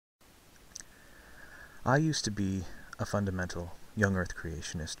I used to be a fundamental young earth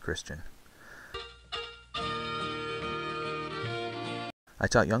creationist Christian. I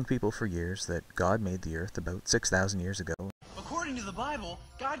taught young people for years that God made the earth about 6,000 years ago. According to the Bible,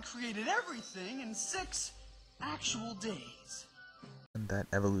 God created everything in 6 actual days. And that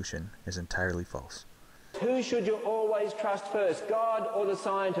evolution is entirely false. Who should you always trust first, God or the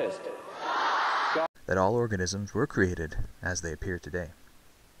scientist? God. That all organisms were created as they appear today.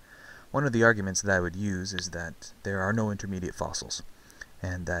 One of the arguments that I would use is that there are no intermediate fossils,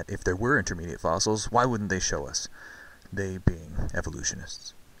 and that if there were intermediate fossils, why wouldn't they show us? They being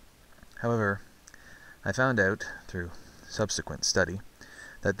evolutionists. However, I found out through subsequent study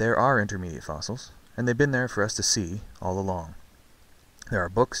that there are intermediate fossils, and they've been there for us to see all along. There are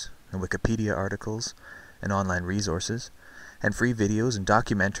books and Wikipedia articles and online resources and free videos and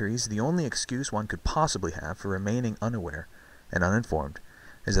documentaries. The only excuse one could possibly have for remaining unaware and uninformed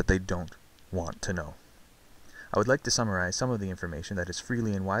is that they don't want to know. I would like to summarize some of the information that is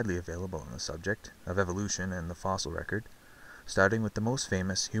freely and widely available on the subject of evolution and the fossil record, starting with the most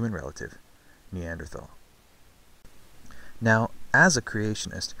famous human relative, Neanderthal. Now, as a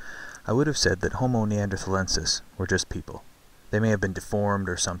creationist, I would have said that Homo neanderthalensis were just people. They may have been deformed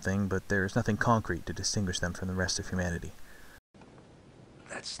or something, but there is nothing concrete to distinguish them from the rest of humanity.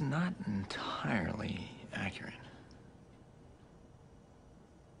 That's not entirely accurate.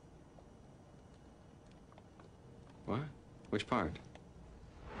 What? Which part?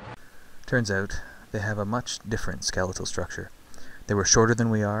 Turns out, they have a much different skeletal structure. They were shorter than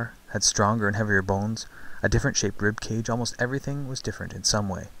we are, had stronger and heavier bones, a different shaped rib cage. Almost everything was different in some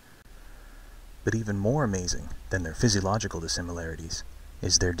way. But even more amazing than their physiological dissimilarities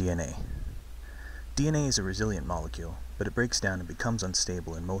is their DNA. DNA is a resilient molecule, but it breaks down and becomes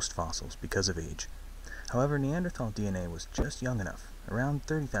unstable in most fossils because of age. However, Neanderthal DNA was just young enough, around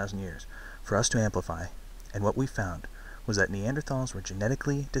 30,000 years, for us to amplify, and what we found was that Neanderthals were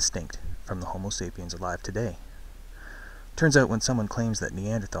genetically distinct from the Homo sapiens alive today. Turns out when someone claims that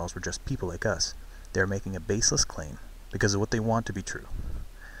Neanderthals were just people like us, they are making a baseless claim because of what they want to be true.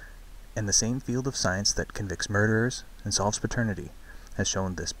 And the same field of science that convicts murderers and solves paternity has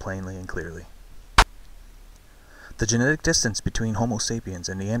shown this plainly and clearly. The genetic distance between Homo sapiens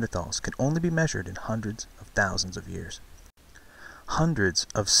and Neanderthals can only be measured in hundreds of thousands of years. Hundreds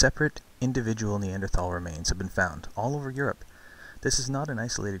of separate individual Neanderthal remains have been found all over Europe. This is not an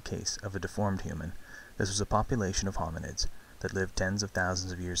isolated case of a deformed human. This was a population of hominids that lived tens of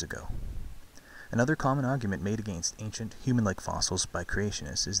thousands of years ago. Another common argument made against ancient human-like fossils by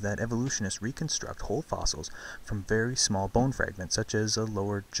creationists is that evolutionists reconstruct whole fossils from very small bone fragments such as a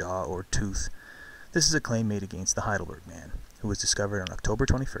lower jaw or tooth. This is a claim made against the Heidelberg Man, who was discovered on October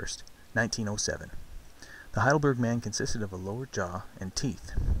 21st, 1907. The Heidelberg Man consisted of a lower jaw and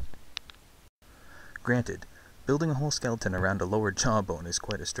teeth. Granted, building a whole skeleton around a lower jawbone is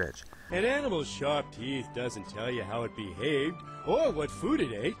quite a stretch. An animal's sharp teeth doesn't tell you how it behaved or what food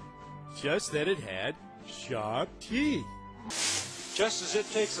it ate, just that it had sharp teeth. Just as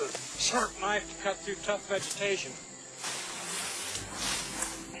it takes a sharp knife to cut through tough vegetation.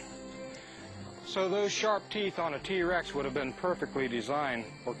 So those sharp teeth on a T-Rex would have been perfectly designed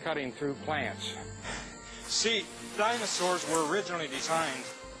for cutting through plants. See, dinosaurs were originally designed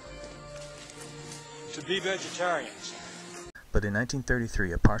to be vegetarians. But in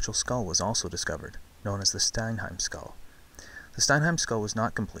 1933, a partial skull was also discovered, known as the Steinheim skull. The Steinheim skull was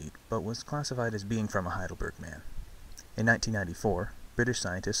not complete, but was classified as being from a Heidelberg Man. In 1994, British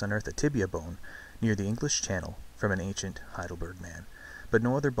scientists unearthed a tibia bone near the English Channel from an ancient Heidelberg Man, but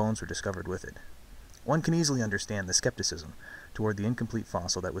no other bones were discovered with it. One can easily understand the skepticism toward the incomplete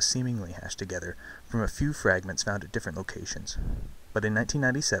fossil that was seemingly hashed together from a few fragments found at different locations. But in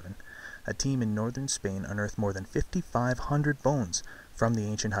 1997, a team in northern Spain unearthed more than 5,500 bones from the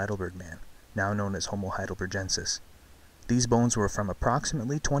ancient Heidelberg Man, now known as Homo heidelbergensis. These bones were from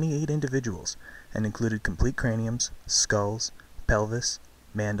approximately 28 individuals and included complete craniums, skulls, pelvis,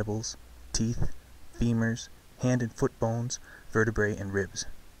 mandibles, teeth, femurs, hand and foot bones, vertebrae, and ribs.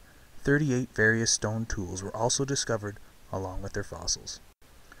 38 various stone tools were also discovered along with their fossils.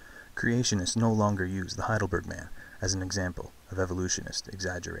 Creationists no longer use the Heidelberg Man as an example of evolutionist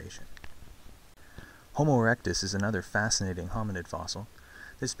exaggeration. Homo erectus is another fascinating hominid fossil.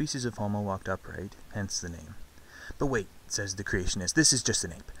 This species of Homo walked upright, hence the name. But wait, says the creationist, this is just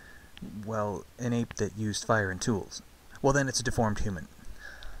an ape. Well, an ape that used fire and tools. Well, then it's a deformed human.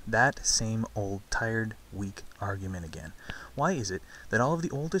 That same old, tired, weak argument again. Why is it that all of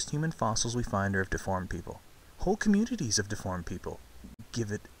the oldest human fossils we find are of deformed people? Whole communities of deformed people.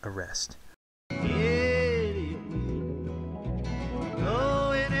 Give it a rest.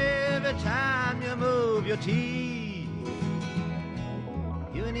 Knowing every time you move. your teeth.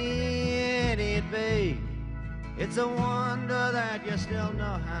 You an idiot, babe. It's a wonder that you still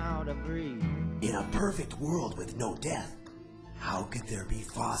know how to breathe. In a perfect world with no death, how could there be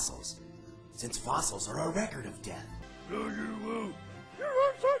fossils? Since fossils are a record of death. No, you won't. You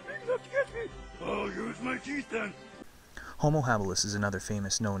want something? Let's get me. I'll use my teeth then. Homo habilis is another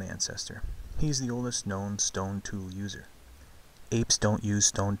famous known ancestor. He is the oldest known stone tool user. Apes don't use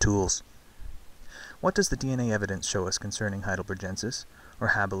stone tools. What does the DNA evidence show us concerning Heidelbergensis, or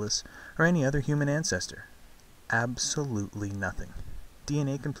habilis, or any other human ancestor? Absolutely nothing.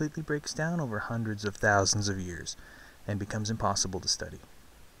 DNA completely breaks down over hundreds of thousands of years and becomes impossible to study.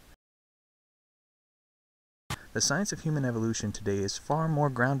 The science of human evolution today is far more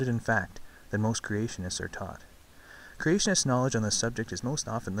grounded in fact than most creationists are taught. Creationist knowledge on the subject is most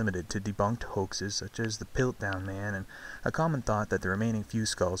often limited to debunked hoaxes such as the Piltdown Man and a common thought that the remaining few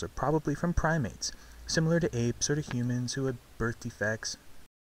skulls are probably from primates, similar to apes or to humans who had birth defects,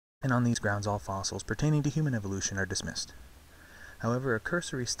 and on these grounds all fossils pertaining to human evolution are dismissed. However, a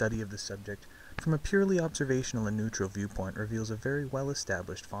cursory study of the subject from a purely observational and neutral viewpoint reveals a very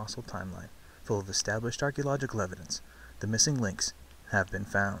well-established fossil timeline, full of established archaeological evidence. The missing links have been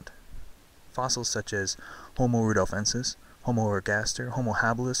found. Fossils such as Homo rudolfensis, Homo ergaster, Homo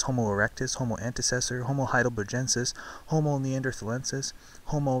habilis, Homo erectus, Homo antecessor, Homo heidelbergensis, Homo neanderthalensis,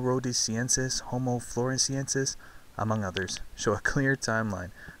 Homo rhodesiensis, Homo floresiensis, among others, show a clear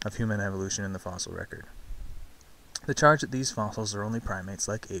timeline of human evolution in the fossil record. The charge that these fossils are only primates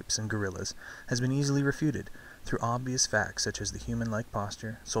like apes and gorillas has been easily refuted through obvious facts such as the human-like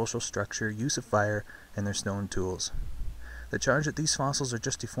posture, social structure, use of fire, and their stone tools. The charge that these fossils are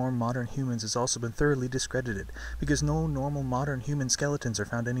just deformed modern humans has also been thoroughly discredited, because no normal modern human skeletons are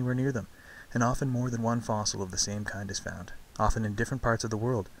found anywhere near them, and often more than one fossil of the same kind is found, often in different parts of the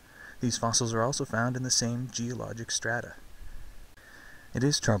world. These fossils are also found in the same geologic strata. It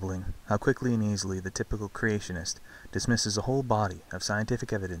is troubling how quickly and easily the typical creationist dismisses a whole body of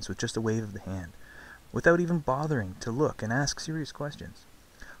scientific evidence with just a wave of the hand, without even bothering to look and ask serious questions.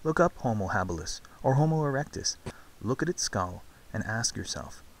 Look up Homo habilis or Homo erectus. Look at its skull and ask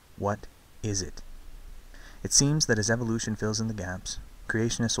yourself, what is it? It seems that as evolution fills in the gaps,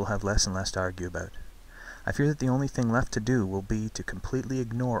 creationists will have less and less to argue about. I fear that the only thing left to do will be to completely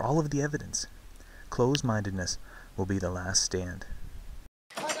ignore all of the evidence. Closed-mindedness will be the last stand.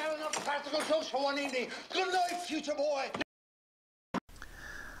 I've had enough practical jokes for one evening. Good night, future boy.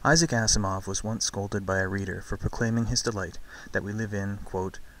 Isaac Asimov was once scolded by a reader for proclaiming his delight that we live in,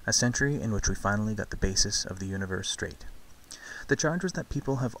 quote, a century in which we finally got the basis of the universe straight. The charge was that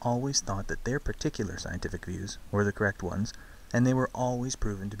people have always thought that their particular scientific views were the correct ones, and they were always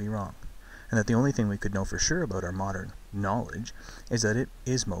proven to be wrong, and that the only thing we could know for sure about our modern knowledge is that it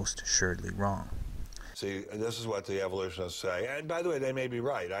is most assuredly wrong. See, this is what the evolutionists say, and by the way, they may be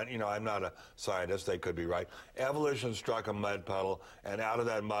right. I'm not a scientist, they could be right. Evolution struck a mud puddle, and out of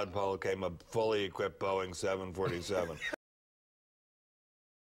that mud puddle came a fully equipped Boeing 747.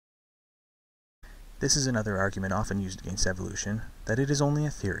 This is another argument often used against evolution, that it is only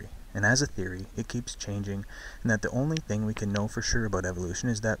a theory, and as a theory, it keeps changing, and that the only thing we can know for sure about evolution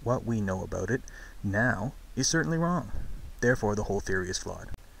is that what we know about it now is certainly wrong. Therefore, the whole theory is flawed.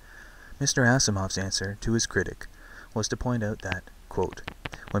 Mr. Asimov's answer to his critic was to point out that, quote,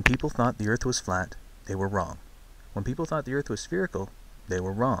 when people thought the earth was flat, they were wrong. When people thought the earth was spherical, they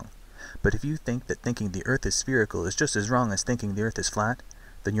were wrong. But if you think that thinking the earth is spherical is just as wrong as thinking the earth is flat,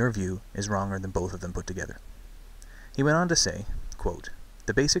 then your view is wronger than both of them put together. He went on to say, quote,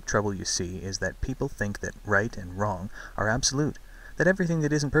 the basic trouble you see is that people think that right and wrong are absolute, that everything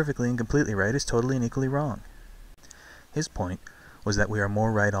that isn't perfectly and completely right is totally and equally wrong. His point was that we are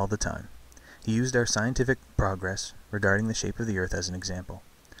more right all the time. He used our scientific progress regarding the shape of the earth as an example.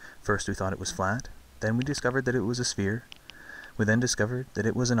 First we thought it was flat, then we discovered that it was a sphere. We then discovered that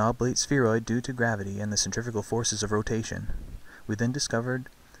it was an oblate spheroid due to gravity and the centrifugal forces of rotation. We then discovered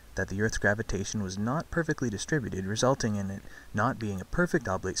that the Earth's gravitation was not perfectly distributed, resulting in it not being a perfect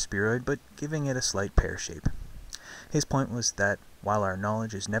oblate spheroid, but giving it a slight pear shape. His point was that while our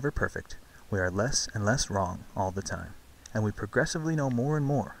knowledge is never perfect, we are less and less wrong all the time, and we progressively know more and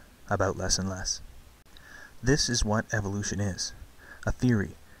more about less and less. This is what evolution is, a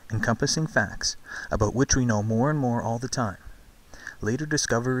theory encompassing facts about which we know more and more all the time. Later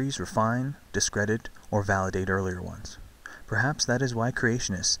discoveries refine, discredit, or validate earlier ones. Perhaps that is why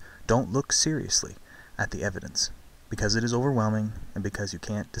creationists don't look seriously at the evidence, because it is overwhelming and because you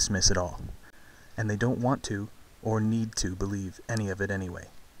can't dismiss it all, and they don't want to or need to believe any of it anyway.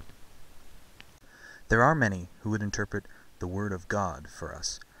 There are many who would interpret the Word of God for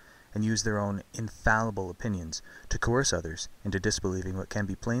us and use their own infallible opinions to coerce others into disbelieving what can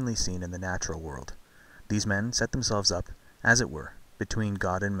be plainly seen in the natural world. These men set themselves up, as it were, between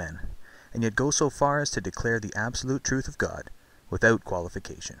God and men, and yet go so far as to declare the absolute truth of God without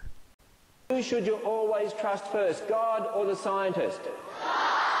qualification. Who should you always trust first, God or the scientist?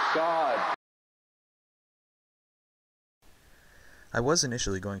 God. I was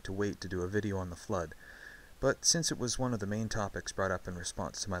initially going to wait to do a video on the flood, but since it was one of the main topics brought up in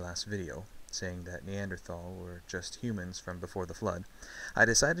response to my last video, saying that Neanderthal were just humans from before the flood, I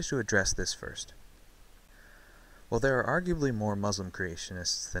decided to address this first. While there are arguably more Muslim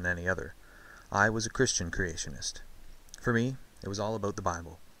creationists than any other, I was a Christian creationist. For me, it was all about the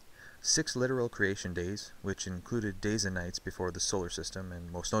Bible. 6 literal creation days, which included days and nights before the solar system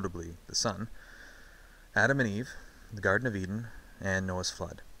and most notably the sun, Adam and Eve, the Garden of Eden, and Noah's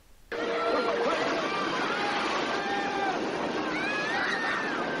flood.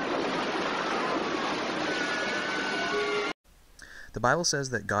 The Bible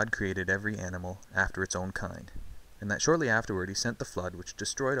says that God created every animal after its own kind, and that shortly afterward he sent the flood which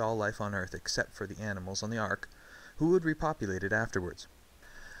destroyed all life on earth except for the animals on the ark, who would repopulate it afterwards.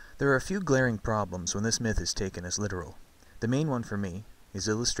 There are a few glaring problems when this myth is taken as literal. The main one for me is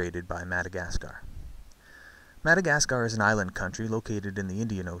illustrated by Madagascar. Madagascar is an island country located in the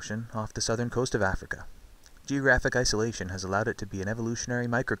Indian Ocean off the southern coast of Africa. Geographic isolation has allowed it to be an evolutionary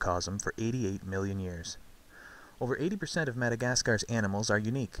microcosm for 88 million years. Over 80% of Madagascar's animals are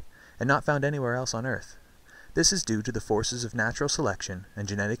unique and not found anywhere else on Earth. This is due to the forces of natural selection and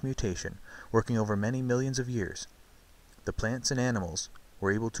genetic mutation working over many millions of years. The plants and animals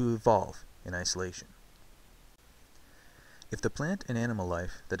were able to evolve in isolation. If the plant and animal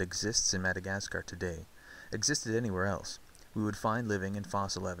life that exists in Madagascar today existed anywhere else, we would find living and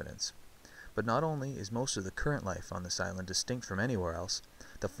fossil evidence. But not only is most of the current life on this island distinct from anywhere else,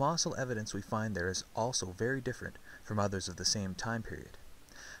 the fossil evidence we find there is also very different from others of the same time period.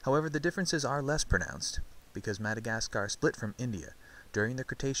 However, the differences are less pronounced because Madagascar split from India during the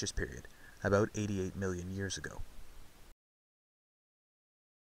Cretaceous period about 88 million years ago.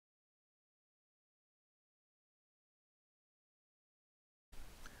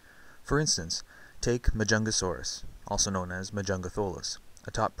 For instance, take Majungasaurus, also known as Majungatholus,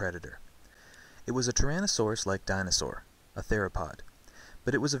 a top predator. It was a Tyrannosaurus-like dinosaur, a theropod,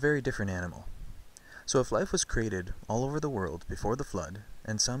 but it was a very different animal. So if life was created all over the world before the flood,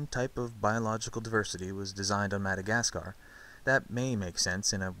 and some type of biological diversity was designed on Madagascar, that may make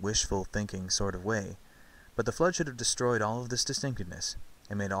sense in a wishful thinking sort of way, but the flood should have destroyed all of this distinctiveness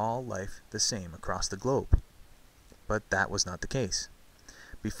and made all life the same across the globe. But that was not the case.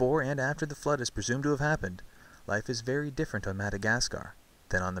 Before and after the flood is presumed to have happened, life is very different on Madagascar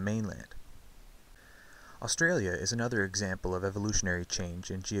than on the mainland. Australia is another example of evolutionary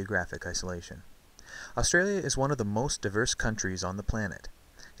change in geographic isolation. Australia is one of the most diverse countries on the planet.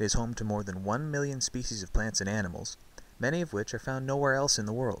 It is home to more than 1 million species of plants and animals, many of which are found nowhere else in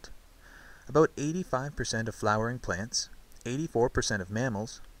the world. About 85% of flowering plants, 84% of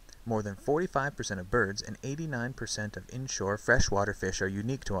mammals, more than 45% of birds, and 89% of inshore freshwater fish are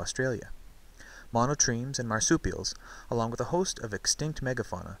unique to Australia. Monotremes and marsupials, along with a host of extinct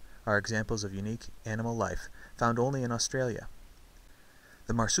megafauna, are examples of unique animal life found only in Australia.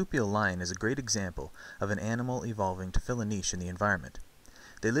 The marsupial lion is a great example of an animal evolving to fill a niche in the environment.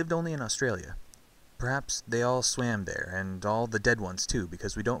 They lived only in Australia. Perhaps they all swam there, and all the dead ones too,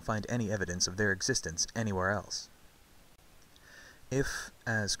 because we don't find any evidence of their existence anywhere else. If,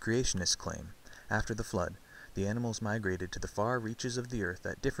 as creationists claim, after the flood, the animals migrated to the far reaches of the earth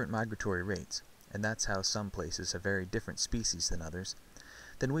at different migratory rates, and that's how some places have very different species than others,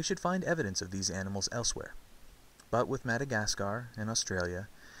 then we should find evidence of these animals elsewhere. But with Madagascar and Australia,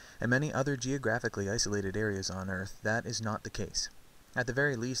 and many other geographically isolated areas on Earth, that is not the case. At the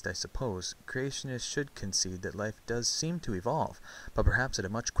very least, I suppose, creationists should concede that life does seem to evolve, but perhaps at a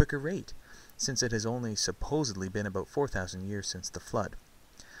much quicker rate, since it has only supposedly been about 4,000 years since the flood.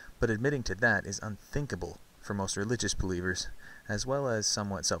 But admitting to that is unthinkable for most religious believers, as well as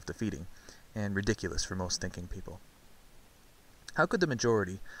somewhat self-defeating, and ridiculous for most thinking people. How could the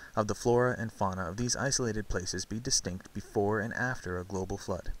majority of the flora and fauna of these isolated places be distinct before and after a global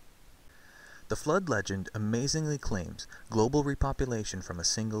flood? The flood legend amazingly claims global repopulation from a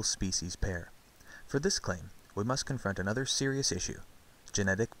single species pair. For this claim, we must confront another serious issue: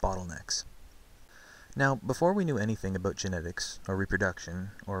 genetic bottlenecks. Now, before we knew anything about genetics, or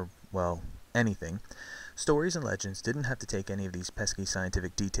reproduction, or, well, anything, stories and legends didn't have to take any of these pesky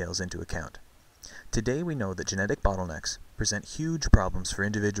scientific details into account. Today we know that genetic bottlenecks present huge problems for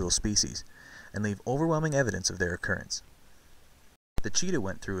individual species, and leave overwhelming evidence of their occurrence. The cheetah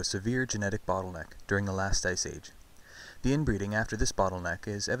went through a severe genetic bottleneck during the last ice age. The inbreeding after this bottleneck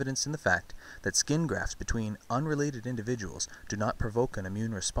is evidenced in the fact that skin grafts between unrelated individuals do not provoke an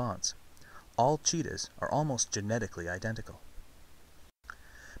immune response. All cheetahs are almost genetically identical.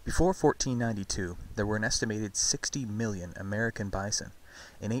 Before 1492, there were an estimated 60 million American bison.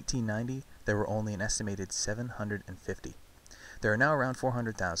 In 1890, there were only an estimated 750. There are now around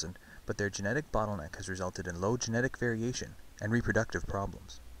 400,000, but their genetic bottleneck has resulted in low genetic variation and reproductive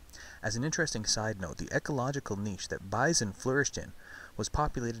problems. As an interesting side note, the ecological niche that bison flourished in was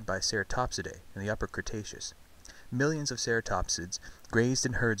populated by ceratopsidae in the Upper Cretaceous. Millions of ceratopsids grazed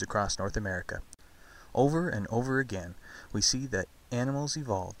in herds across North America. Over and over again, we see that animals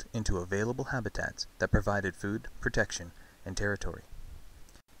evolved into available habitats that provided food, protection, and territory.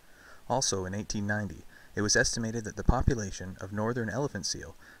 Also in 1890, it was estimated that the population of northern elephant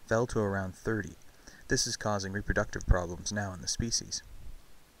seal fell to around 30. This is causing reproductive problems now in the species.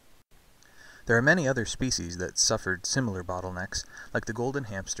 There are many other species that suffered similar bottlenecks, like the golden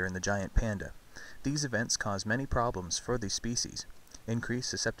hamster and the giant panda. These events cause many problems for these species: increased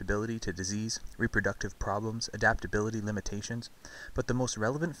susceptibility to disease, reproductive problems, adaptability limitations. But the most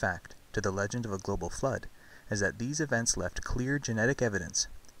relevant fact to the legend of a global flood is that these events left clear genetic evidence,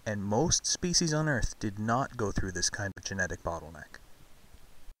 and most species on Earth did not go through this kind of genetic bottleneck.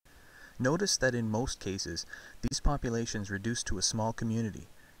 Notice that in most cases, these populations reduced to a small community,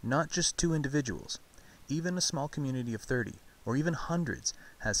 not just 2 individuals. Even a small community of 30, or even hundreds,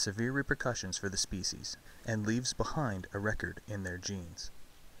 has severe repercussions for the species, and leaves behind a record in their genes.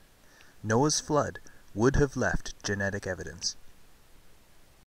 Noah's flood would have left genetic evidence.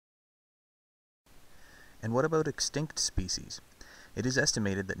 And what about extinct species? It is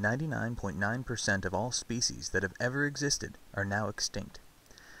estimated that 99.9% of all species that have ever existed are now extinct.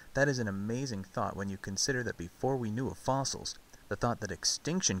 That is an amazing thought when you consider that before we knew of fossils, the thought that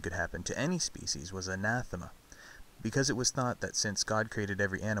extinction could happen to any species was anathema, because it was thought that since God created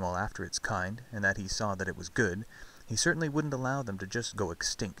every animal after its kind, and that he saw that it was good, he certainly wouldn't allow them to just go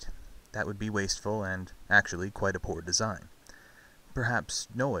extinct. That would be wasteful and, actually, quite a poor design. Perhaps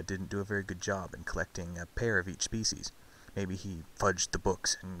Noah didn't do a very good job in collecting a pair of each species. Maybe he fudged the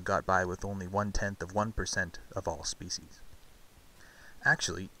books and got by with only 1/10% of all species.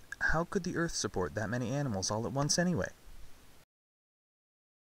 Actually, how could the Earth support that many animals all at once anyway?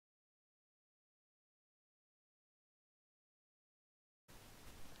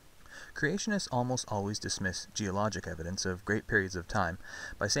 Creationists almost always dismiss geologic evidence of great periods of time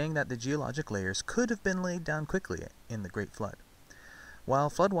by saying that the geologic layers could have been laid down quickly in the Great Flood.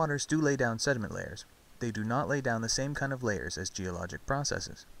 While floodwaters do lay down sediment layers, they do not lay down the same kind of layers as geologic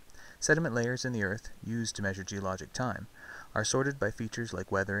processes. Sediment layers in the Earth, used to measure geologic time, are sorted by features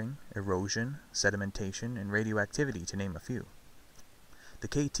like weathering, erosion, sedimentation, and radioactivity, to name a few. The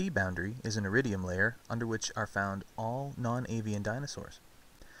KT boundary is an iridium layer under which are found all non-avian dinosaurs.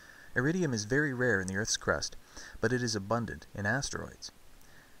 Iridium is very rare in the Earth's crust, but it is abundant in asteroids.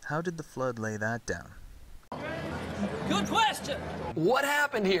 How did the flood lay that down? Good question! What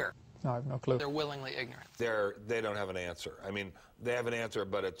happened here? No, I have no clue. They're willingly ignorant. They don't have an answer. I mean, they have an answer,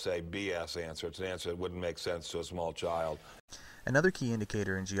 but it's a BS answer. It's an answer that wouldn't make sense to a small child. Another key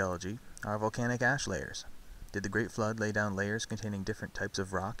indicator in geology are volcanic ash layers. Did the Great Flood lay down layers containing different types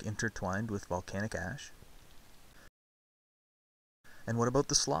of rock intertwined with volcanic ash? And what about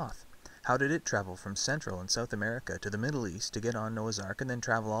the sloth? How did it travel from Central and South America to the Middle East to get on Noah's Ark and then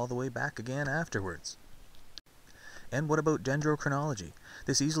travel all the way back again afterwards? And what about dendrochronology?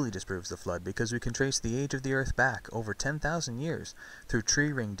 This easily disproves the flood because we can trace the age of the Earth back over 10,000 years through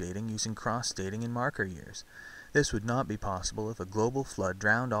tree ring dating using cross dating and marker years. This would not be possible if a global flood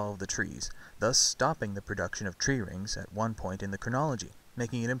drowned all of the trees, thus stopping the production of tree rings at one point in the chronology,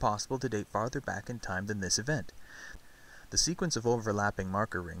 making it impossible to date farther back in time than this event. The sequence of overlapping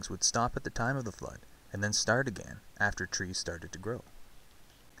marker rings would stop at the time of the flood, and then start again after trees started to grow.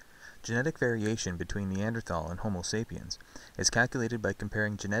 Genetic variation between Neanderthal and Homo sapiens is calculated by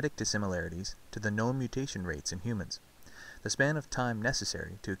comparing genetic dissimilarities to the known mutation rates in humans. The span of time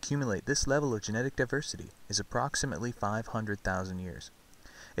necessary to accumulate this level of genetic diversity is approximately 500,000 years.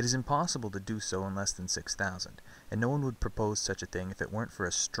 It is impossible to do so in less than 6,000, and no one would propose such a thing if it weren't for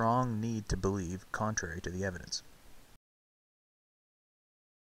a strong need to believe contrary to the evidence.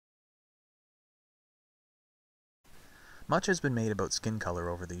 Much has been made about skin color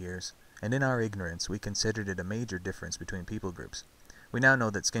over the years, and in our ignorance we considered it a major difference between people groups. We now know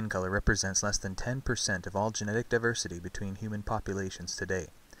that skin color represents less than 10% of all genetic diversity between human populations today.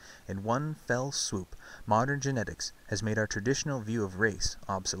 In one fell swoop, modern genetics has made our traditional view of race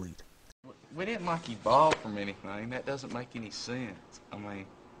obsolete. we didn't like evolve from anything. That doesn't make any sense. I mean,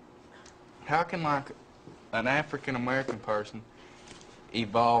 how can like an African American person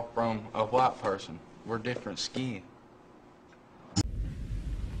evolve from a white person? We're different skin.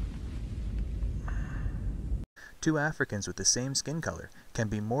 Two Africans with the same skin color can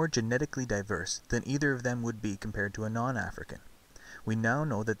be more genetically diverse than either of them would be compared to a non-African. We now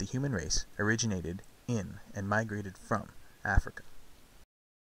know that the human race originated in and migrated from Africa.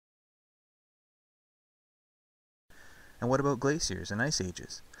 And what about glaciers and ice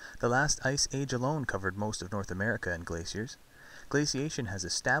ages? The last ice age alone covered most of North America in glaciers. Glaciation has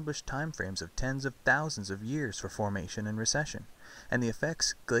established time frames of tens of thousands of years for formation and recession, and the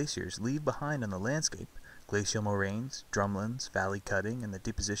effects glaciers leave behind on the landscape, glacial moraines, drumlins, valley cutting, and the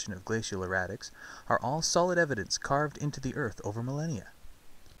deposition of glacial erratics, are all solid evidence carved into the earth over millennia.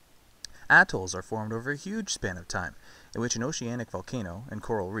 Atolls are formed over a huge span of time, in which an oceanic volcano and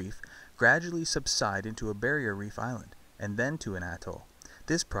coral reef gradually subside into a barrier reef island, and then to an atoll.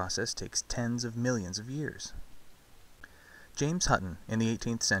 This process takes tens of millions of years. James Hutton, in the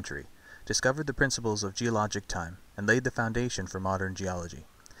 18th century, discovered the principles of geologic time and laid the foundation for modern geology.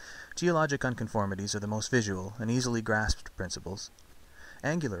 Geologic unconformities are the most visual and easily grasped principles.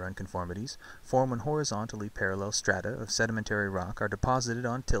 Angular unconformities form when horizontally parallel strata of sedimentary rock are deposited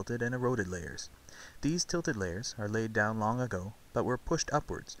on tilted and eroded layers. These tilted layers are laid down long ago, but were pushed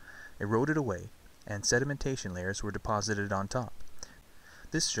upwards, eroded away, and sedimentation layers were deposited on top.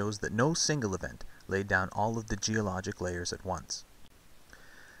 This shows that no single event laid down all of the geologic layers at once.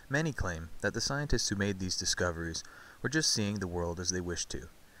 Many claim that the scientists who made these discoveries were just seeing the world as they wished to,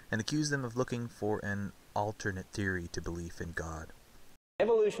 and accuse them of looking for an alternate theory to belief in God.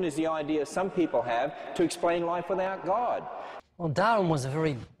 Evolution is the idea some people have to explain life without God. Well, Darwin was a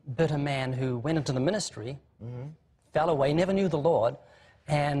very bitter man who went into the ministry, fell away, never knew the Lord,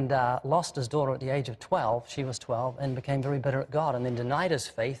 and lost his daughter at the age of 12. She was 12, and became very bitter at God, and then denied his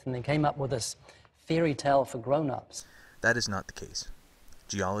faith, and then came up with this fairy tale for grown-ups. That is not the case.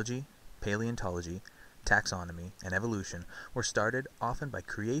 Geology, paleontology, taxonomy, and evolution were started often by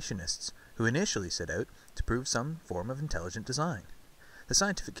creationists who initially set out to prove some form of intelligent design. The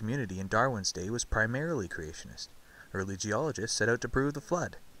scientific community in Darwin's day was primarily creationist. Early geologists set out to prove the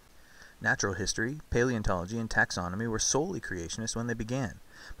flood. Natural history, paleontology, and taxonomy were solely creationist when they began,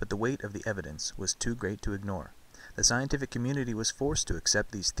 but the weight of the evidence was too great to ignore. The scientific community was forced to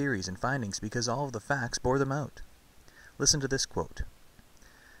accept these theories and findings because all of the facts bore them out. Listen to this quote.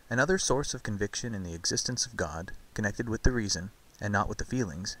 Another source of conviction in the existence of God, connected with the reason, and not with the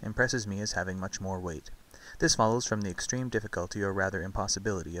feelings, impresses me as having much more weight. This follows from the extreme difficulty, or rather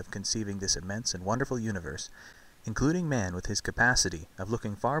impossibility, of conceiving this immense and wonderful universe, including man with his capacity of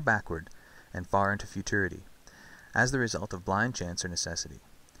looking far backward and far into futurity, as the result of blind chance or necessity.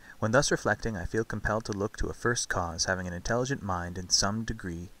 When thus reflecting, I feel compelled to look to a first cause having an intelligent mind in some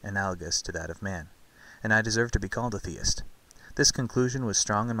degree analogous to that of man, and I deserve to be called a theist. This conclusion was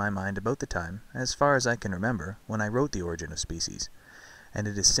strong in my mind about the time, as far as I can remember, when I wrote The Origin of Species, and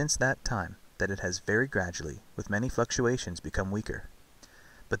it is since that time that it has very gradually, with many fluctuations, become weaker.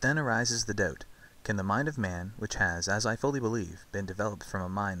 But then arises the doubt, can the mind of man, which has, as I fully believe, been developed from a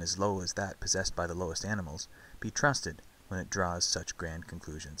mind as low as that possessed by the lowest animals, be trusted when it draws such grand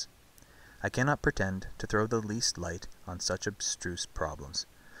conclusions? I cannot pretend to throw the least light on such abstruse problems.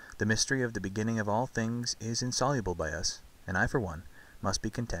 The mystery of the beginning of all things is insoluble by us, and I, for one, must be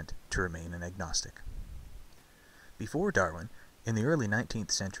content to remain an agnostic. Before Darwin, in the early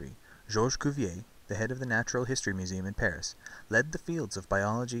 19th century, Georges Cuvier, the head of the Natural History Museum in Paris, led the fields of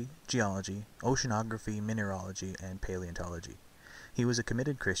biology, geology, oceanography, mineralogy, and paleontology. He was a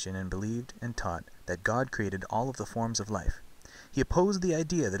committed Christian and believed and taught that God created all of the forms of life. He opposed the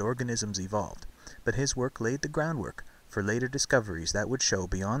idea that organisms evolved, but his work laid the groundwork for later discoveries that would show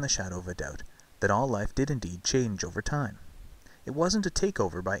beyond the shadow of a doubt that all life did indeed change over time. It wasn't a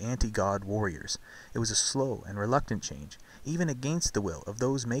takeover by anti-God warriors. It was a slow and reluctant change, even against the will of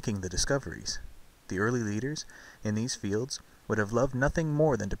those making the discoveries. The early leaders in these fields would have loved nothing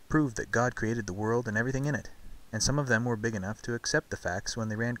more than to prove that God created the world and everything in it, and some of them were big enough to accept the facts when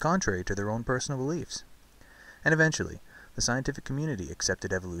they ran contrary to their own personal beliefs. And eventually, the scientific community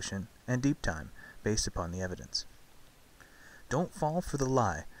accepted evolution and deep time based upon the evidence. Don't fall for the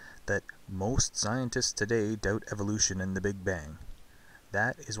lie that most scientists today doubt evolution and the Big Bang.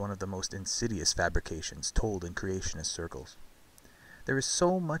 That is one of the most insidious fabrications told in creationist circles. There is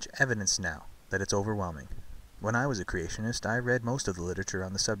so much evidence now that it's overwhelming. When I was a creationist, I read most of the literature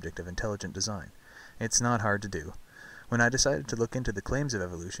on the subject of intelligent design. It's not hard to do. When I decided to look into the claims of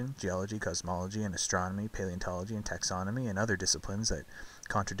evolution, geology, cosmology, and astronomy, paleontology, and taxonomy, and other disciplines that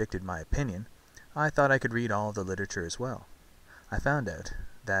contradicted my opinion, I thought I could read all of the literature as well. I found out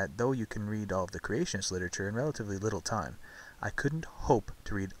that though you can read all of the creationist literature in relatively little time, I couldn't hope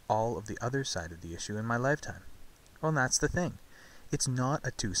to read all of the other side of the issue in my lifetime. Well, and that's the thing. It's not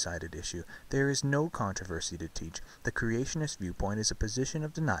a two-sided issue. There is no controversy to teach. The creationist viewpoint is a position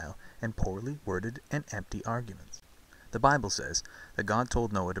of denial and poorly worded and empty arguments. The Bible says that God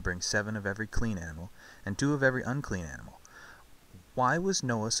told Noah to bring 7 of every clean animal and 2 of every unclean animal. Why was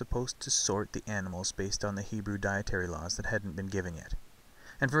Noah supposed to sort the animals based on the Hebrew dietary laws that hadn't been given yet?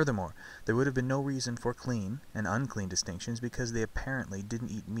 And furthermore, there would have been no reason for clean and unclean distinctions because they apparently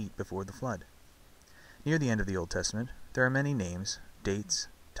didn't eat meat before the flood. Near the end of the Old Testament, there are many names, dates,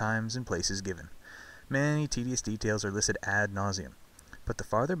 times, and places given. Many tedious details are listed ad nauseum. But the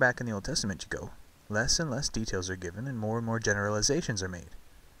farther back in the Old Testament you go, less and less details are given and more generalizations are made.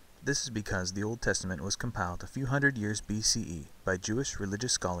 This is because the Old Testament was compiled a few hundred years BCE by Jewish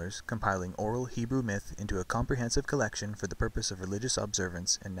religious scholars compiling oral Hebrew myth into a comprehensive collection for the purpose of religious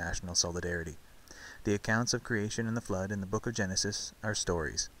observance and national solidarity. The accounts of creation and the flood in the book of Genesis are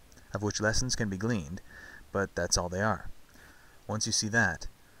stories, of which lessons can be gleaned, but that's all they are. Once you see that,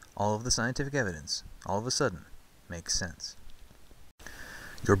 all of the scientific evidence, all of a sudden, makes sense.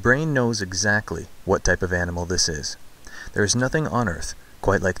 Your brain knows exactly what type of animal this is. There is nothing on Earth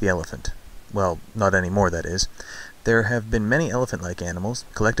quite like the elephant. Well, not anymore, that is. There have been many elephant-like animals,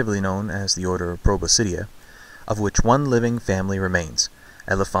 collectively known as the order of Proboscidea, of which one living family remains,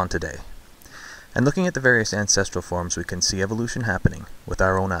 Elephantidae. And looking at the various ancestral forms, we can see evolution happening with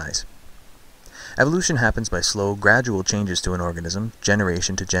our own eyes. Evolution happens by slow, gradual changes to an organism,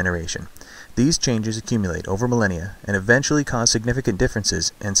 generation to generation. These changes accumulate over millennia and eventually cause significant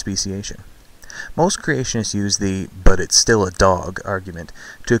differences in speciation. Most creationists use the "but it's still a dog" argument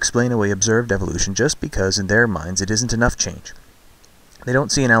to explain away observed evolution just because in their minds it isn't enough change. They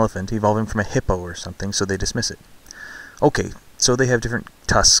don't see an elephant evolving from a hippo or something, so they dismiss it. Okay, so they have different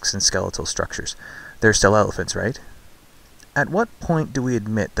tusks and skeletal structures. They're still elephants, right? At what point do we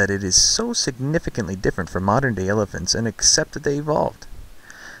admit that it is so significantly different from modern-day elephants and accept that they evolved?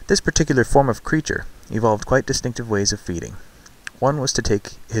 This particular form of creature evolved quite distinctive ways of feeding. One was to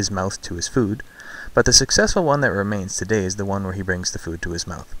take his mouth to his food, but the successful one that remains today is the one where he brings the food to his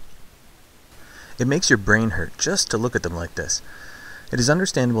mouth. It makes your brain hurt just to look at them like this. It is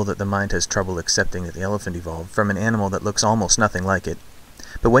understandable that the mind has trouble accepting that the elephant evolved from an animal that looks almost nothing like it.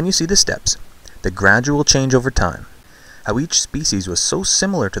 But when you see the steps, the gradual change over time, how each species was so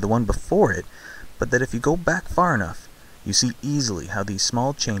similar to the one before it, but that if you go back far enough, you see easily how these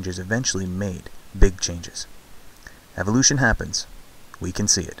small changes eventually made big changes. Evolution happens. We can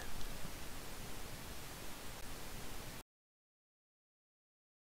see it.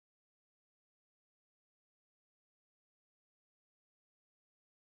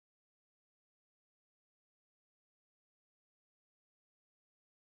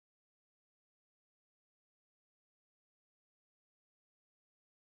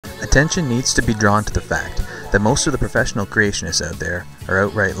 Attention needs to be drawn to the fact that most of the professional creationists out there are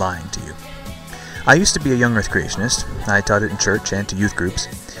outright lying to you. I used to be a young earth creationist. I taught it in church and to youth groups.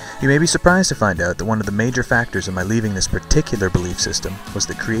 You may be surprised to find out that one of the major factors in my leaving this particular belief system was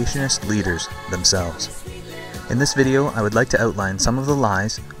the creationist leaders themselves. In this video, I would like to outline some of the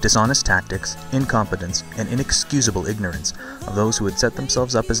lies, dishonest tactics, incompetence, and inexcusable ignorance of those who had set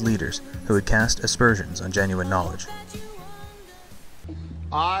themselves up as leaders who had cast aspersions on genuine knowledge.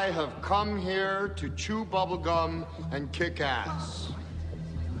 I have come here to chew bubblegum and kick ass.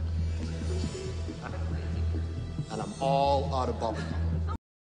 And I'm all out of bubblegum.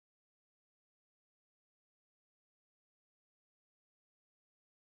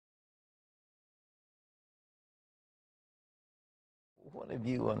 What have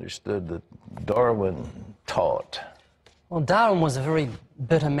you understood that Darwin taught? Well, Darwin was a very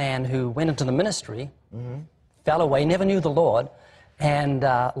bitter man who went into the ministry, fell away, never knew the Lord, and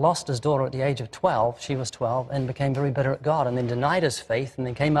lost his daughter at the age of 12. She was 12, and became very bitter at God, and then denied his faith, and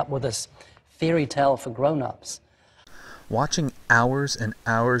then came up with this fairy tale for grown-ups. Watching hours and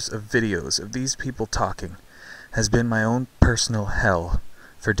hours of videos of these people talking has been my own personal hell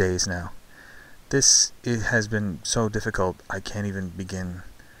for days now. It has been so difficult, I can't even begin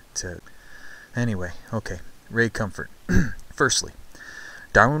to... Anyway, okay, Ray Comfort. Firstly,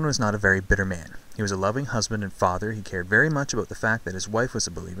 Darwin was not a very bitter man. He was a loving husband and father. He cared very much about the fact that his wife was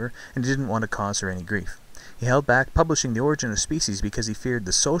a believer, and he didn't want to cause her any grief. He held back publishing The Origin of Species because he feared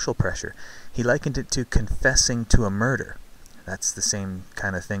the social pressure. He likened it to confessing to a murder. That's the same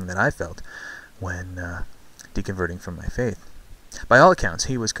kind of thing that I felt when deconverting from my faith. By all accounts,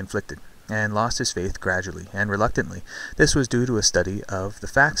 he was conflicted, and lost his faith gradually and reluctantly. This was due to a study of the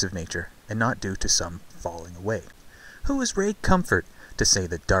facts of nature, and not due to some falling away. Who was Ray Comfort to say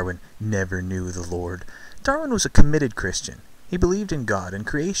that Darwin never knew the Lord? Darwin was a committed Christian. He believed in God and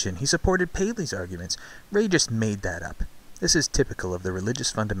creation. He supported Paley's arguments. Ray just made that up. This is typical of the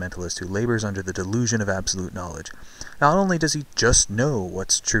religious fundamentalist who labors under the delusion of absolute knowledge. Not only does he just know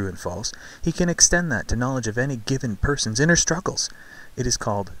what's true and false, he can extend that to knowledge of any given person's inner struggles. It is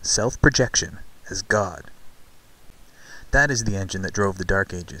called self-projection as God. That is the engine that drove the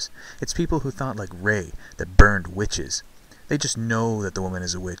Dark Ages. It's people who thought like Ray that burned witches. They just know that the woman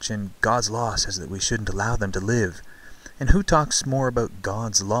is a witch, and God's law says that we shouldn't allow them to live. And who talks more about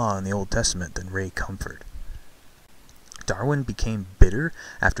God's law in the Old Testament than Ray Comfort? Darwin became bitter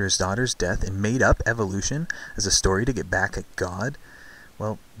after his daughter's death and made up evolution as a story to get back at God?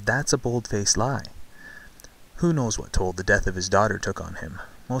 Well, that's a bold-faced lie. Who knows what toll the death of his daughter took on him?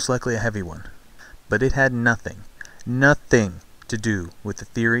 Most likely a heavy one. But it had nothing to do with the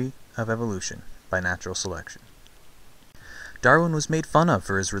theory of evolution by natural selection. Darwin was made fun of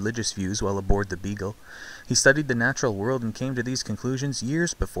for his religious views while aboard the Beagle. He studied the natural world and came to these conclusions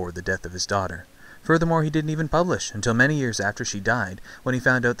years before the death of his daughter. Furthermore, he didn't even publish until many years after she died, when he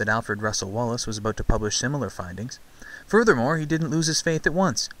found out that Alfred Russel Wallace was about to publish similar findings. Furthermore, he didn't lose his faith at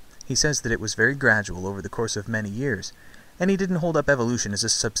once. He says that it was very gradual over the course of many years, and he didn't hold up evolution as a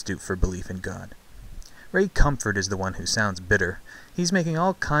substitute for belief in God. Ray Comfort is the one who sounds bitter. He's making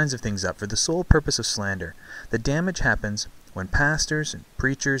all kinds of things up for the sole purpose of slander. The damage happens when pastors and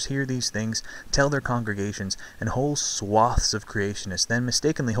preachers hear these things, tell their congregations, and whole swaths of creationists then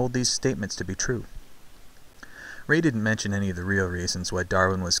mistakenly hold these statements to be true. Ray didn't mention any of the real reasons why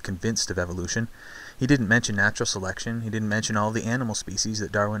Darwin was convinced of evolution. He didn't mention natural selection. He didn't mention all the animal species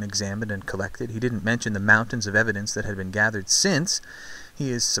that Darwin examined and collected. He didn't mention the mountains of evidence that had been gathered since. He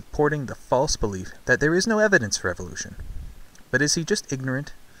is supporting the false belief that there is no evidence for evolution. But is he just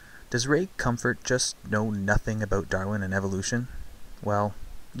ignorant? Does Ray Comfort just know nothing about Darwin and evolution? Well,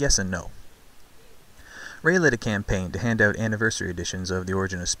 yes and no. Ray led a campaign to hand out anniversary editions of The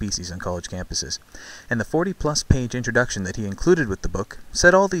Origin of Species on college campuses, and the 40-plus page introduction that he included with the book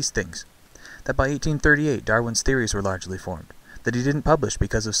said all these things. That by 1838 Darwin's theories were largely formed, that he didn't publish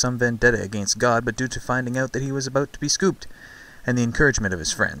because of some vendetta against God, but due to finding out that he was about to be scooped, and the encouragement of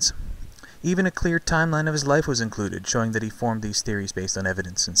his friends. Even a clear timeline of his life was included, showing that he formed these theories based on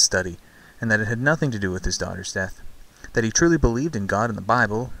evidence and study, and that it had nothing to do with his daughter's death. That he truly believed in God and the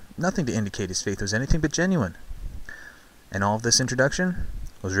Bible, nothing to indicate his faith was anything but genuine. And all of this introduction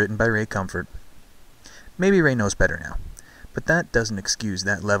was written by Ray Comfort. Maybe Ray knows better now, but that doesn't excuse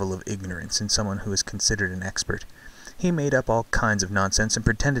that level of ignorance in someone who is considered an expert. He made up all kinds of nonsense and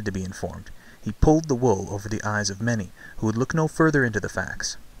pretended to be informed. He pulled the wool over the eyes of many who would look no further into the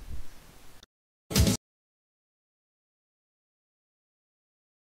facts.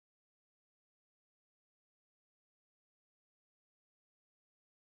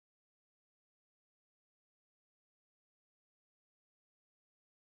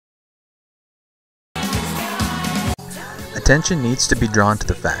 Attention needs to be drawn to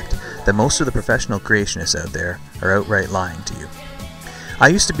the fact that most of the professional creationists out there are outright lying to you. I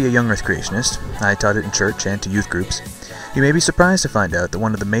used to be a young earth creationist. I taught it in church and to youth groups. You may be surprised to find out that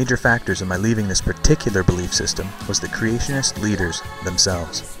one of the major factors in my leaving this particular belief system was the creationist leaders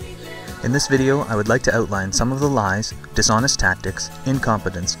themselves. In this video, I would like to outline some of the lies, dishonest tactics,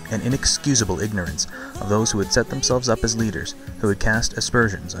 incompetence, and inexcusable ignorance of those who had set themselves up as leaders, who had cast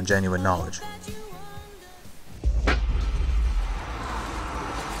aspersions on genuine knowledge.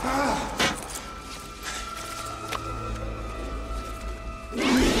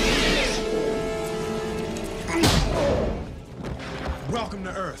 Welcome to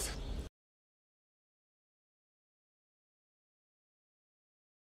Earth.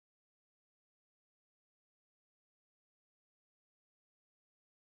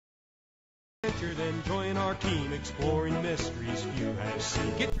 Then join our team exploring mysteries few have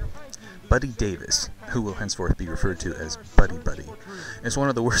seen. Buddy Davis, who will henceforth be referred to as Buddy Buddy, is one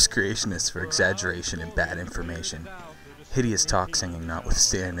of the worst creationists for exaggeration and bad information. Hideous talk singing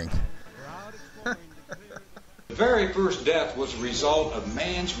notwithstanding. The very first death was a result of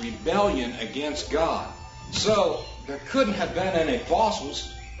man's rebellion against God. So there couldn't have been any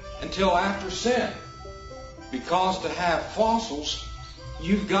fossils until after sin. Because to have fossils,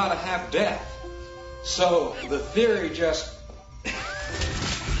 you've got to have death. So the theory just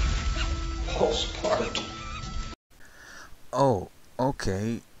falls apart. Oh,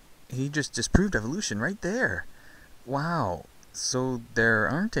 okay. He just disproved evolution right there. Wow. So there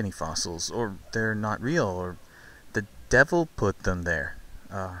aren't any fossils, or they're not real, or the devil put them there.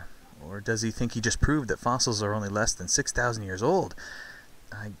 Or does he think he just proved that fossils are only less than 6,000 years old?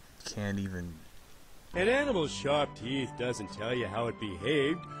 I can't even... An animal's sharp teeth doesn't tell you how it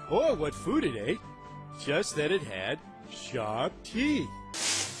behaved or what food it ate, just that it had sharp teeth.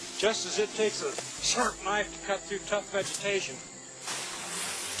 Just as it takes a sharp knife to cut through tough vegetation,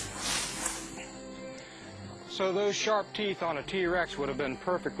 so those sharp teeth on a T-Rex would have been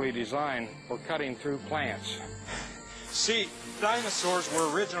perfectly designed for cutting through plants. See, dinosaurs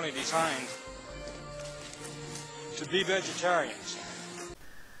were originally designed to be vegetarians.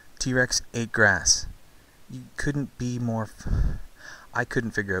 T-Rex ate grass. You couldn't be more... I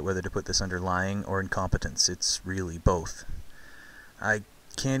couldn't figure out whether to put this under lying or incompetence. It's really both. I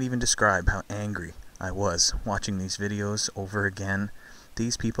can't even describe how angry I was watching these videos over again.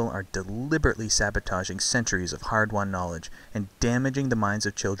 These people are deliberately sabotaging centuries of hard-won knowledge and damaging the minds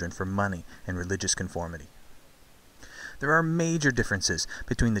of children for money and religious conformity. There are major differences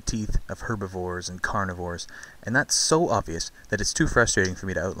between the teeth of herbivores and carnivores, and that's so obvious that it's too frustrating for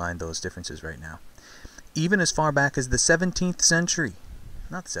me to outline those differences right now. Even as far back as the 17th century,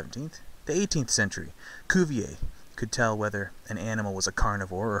 not the 17th, the 18th century, Cuvier could tell whether an animal was a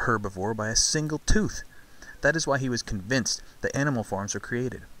carnivore or herbivore by a single tooth. That is why he was convinced that animal forms were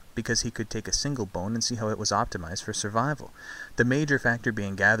created, because he could take a single bone and see how it was optimized for survival, the major factor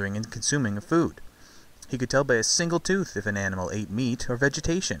being gathering and consuming of food. He could tell by a single tooth if an animal ate meat or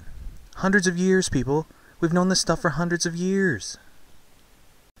vegetation. Hundreds of years, people. We've known this stuff for hundreds of years.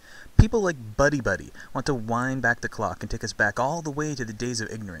 People like Buddy Buddy want to wind back the clock and take us back all the way to the days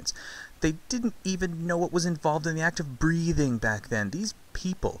of ignorance. They didn't even know what was involved in the act of breathing back then. These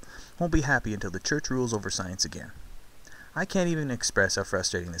people won't be happy until the church rules over science again. I can't even express how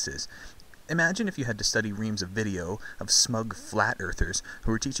frustrating this is. Imagine if you had to study reams of video of smug flat earthers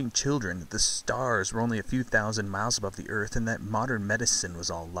who were teaching children that the stars were only a few thousand miles above the earth and that modern medicine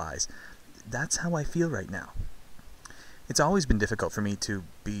was all lies. That's how I feel right now. It's always been difficult for me to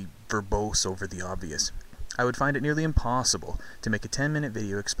be verbose over the obvious. I would find it nearly impossible to make a 10-minute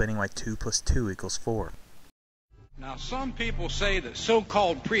video explaining why 2 + 2 = 4. Now, some people say that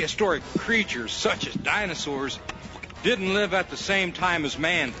so-called prehistoric creatures, such as dinosaurs, didn't live at the same time as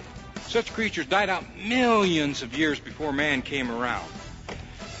man did. Such creatures died out millions of years before man came around.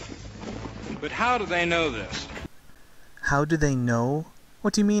 But how do they know this? How do they know?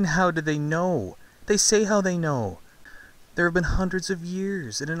 What do you mean, how do they know? They say how they know. There have been hundreds of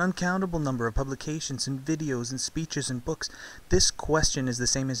years and an uncountable number of publications and videos and speeches and books. This question is the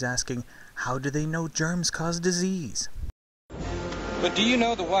same as asking, how do they know germs cause disease? But do you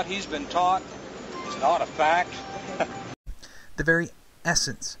know that what he's been taught is not a fact? The very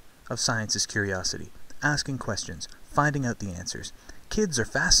essence of science is curiosity, asking questions, finding out the answers. Kids are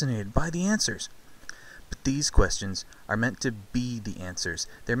fascinated by the answers. But these questions are meant to be the answers.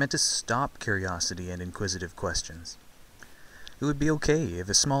 They're meant to stop curiosity and inquisitive questions. It would be okay if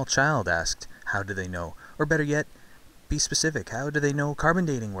a small child asked, how do they know? Or better yet, be specific, how do they know carbon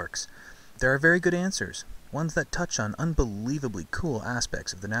dating works? There are very good answers, ones that touch on unbelievably cool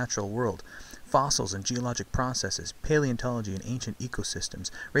aspects of the natural world. Fossils and geologic processes, paleontology and ancient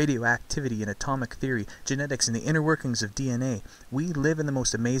ecosystems, radioactivity and atomic theory, genetics and the inner workings of DNA. We live in the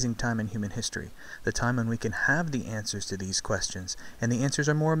most amazing time in human history, the time when we can have the answers to these questions, and the answers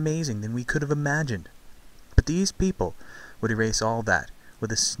are more amazing than we could have imagined. But these people would erase all that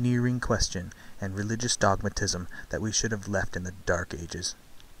with a sneering question and religious dogmatism that we should have left in the Dark Ages.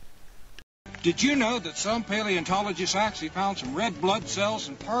 Did you know that some paleontologists actually found some red blood cells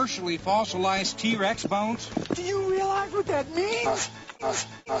in partially fossilized T-Rex bones? Do you realize what that means?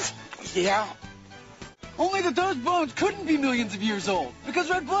 Yeah. Only that those bones couldn't be millions of years old, because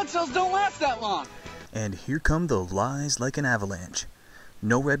red blood cells don't last that long. And here come the lies like an avalanche.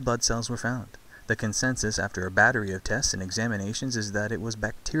 No red blood cells were found. The consensus after a battery of tests and examinations is that it was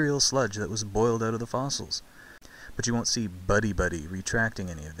bacterial sludge that was boiled out of the fossils. But you won't see Buddy Buddy retracting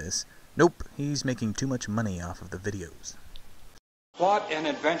any of this. Nope, he's making too much money off of the videos. What an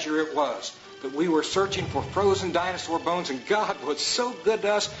adventure it was that we were searching for frozen dinosaur bones, and God was so good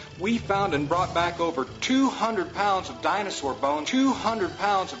to us, we found and brought back over 200 pounds of dinosaur bones, 200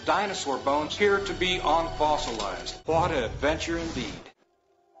 pounds of dinosaur bones here to be unfossilized. What an adventure indeed.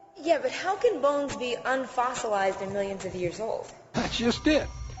 Yeah, but how can bones be unfossilized and millions of years old? That's just it.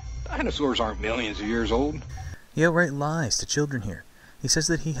 Dinosaurs aren't millions of years old. He outright lies to children here. He says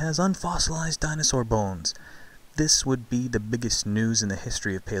that he has unfossilized dinosaur bones. This would be the biggest news in the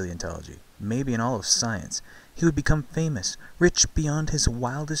history of paleontology, maybe in all of science. He would become famous, rich beyond his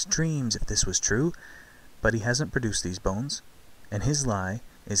wildest dreams if this was true. But he hasn't produced these bones. and his lie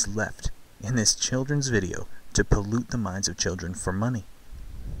is left in this children's video to pollute the minds of children for money.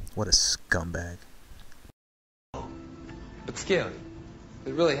 What a scumbag. But Scaly, if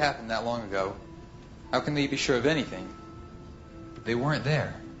it really happened that long ago, how can they be sure of anything? They weren't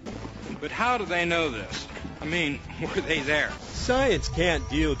there. But how do they know this? I mean, were they there? Science can't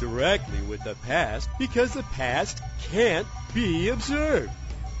deal directly with the past because the past can't be observed.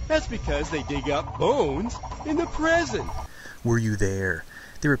 That's because they dig up bones in the present. Were you there?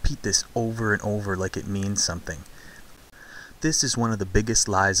 They repeat this over and over like it means something. This is one of the biggest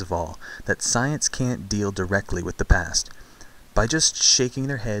lies of all, that science can't deal directly with the past. By just shaking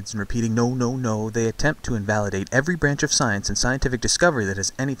their heads and repeating no, no, no, they attempt to invalidate every branch of science and scientific discovery that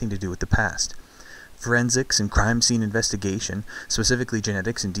has anything to do with the past. Forensics and crime scene investigation, specifically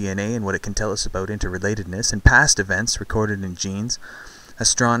genetics and DNA and what it can tell us about interrelatedness and past events recorded in genes,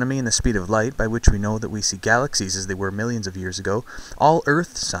 astronomy and the speed of light, by which we know that we see galaxies as they were millions of years ago, all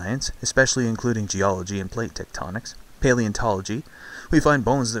Earth science, especially including geology and plate tectonics, paleontology, we find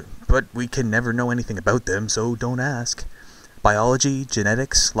bones, but we can never know anything about them, so don't ask. Biology,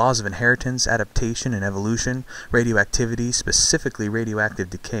 genetics, laws of inheritance, adaptation and evolution, radioactivity, specifically radioactive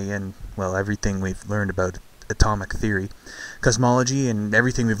decay, and, well, everything we've learned about atomic theory, cosmology, and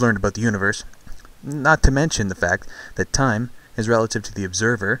everything we've learned about the universe. Not to mention the fact that time is relative to the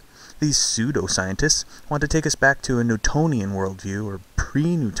observer. These pseudo-scientists want to take us back to a Newtonian worldview or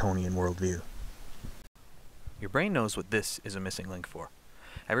pre-Newtonian worldview. Your brain knows what this is a missing link for.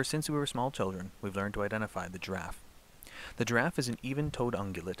 Ever since we were small children, we've learned to identify the giraffe. The giraffe is an even-toed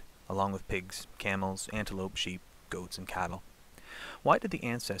ungulate, along with pigs, camels, antelope, sheep, goats, and cattle. Why did the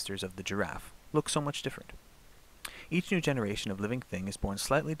ancestors of the giraffe look so much different? Each new generation of living thing is born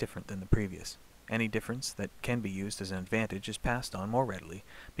slightly different than the previous. Any difference that can be used as an advantage is passed on more readily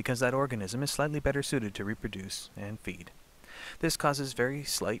because that organism is slightly better suited to reproduce and feed. This causes very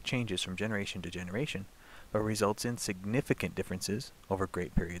slight changes from generation to generation, but results in significant differences over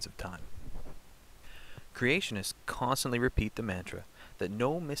great periods of time. Creationists constantly repeat the mantra that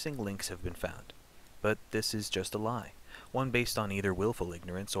no missing links have been found, but this is just a lie, one based on either willful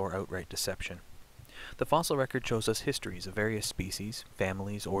ignorance or outright deception. The fossil record shows us histories of various species,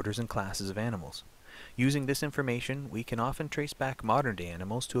 families, orders, and classes of animals. Using this information, we can often trace back modern-day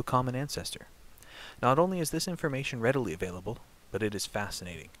animals to a common ancestor. Not only is this information readily available, but it is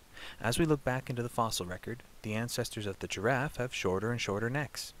fascinating. As we look back into the fossil record, the ancestors of the giraffe have shorter and shorter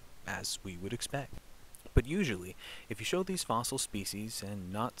necks, as we would expect. But usually, if you show these fossil species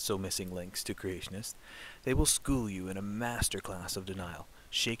and not so missing links to creationists, they will school you in a masterclass of denial,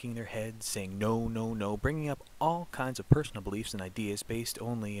 shaking their heads, saying no, no, no, bringing up all kinds of personal beliefs and ideas based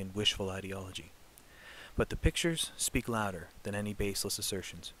only in wishful ideology. But the pictures speak louder than any baseless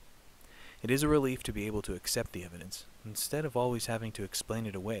assertions. It is a relief to be able to accept the evidence, instead of always having to explain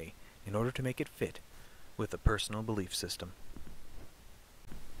it away in order to make it fit with a personal belief system.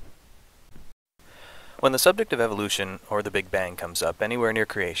 When the subject of evolution or the Big Bang comes up anywhere near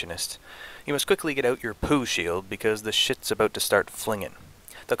creationists, you must quickly get out your poo shield because the shit's about to start flinging.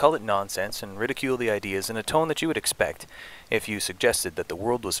 They'll call it nonsense and ridicule the ideas in a tone that you would expect if you suggested that the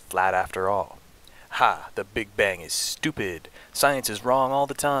world was flat after all. Ha! The Big Bang is stupid. Science is wrong all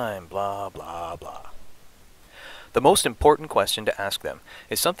the time. Blah, blah, blah. The most important question to ask them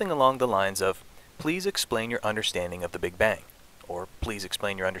is something along the lines of, please explain your understanding of the Big Bang, or please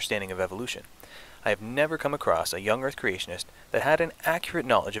explain your understanding of evolution. I have never come across a young Earth creationist that had an accurate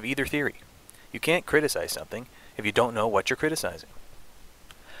knowledge of either theory. You can't criticize something if you don't know what you're criticizing.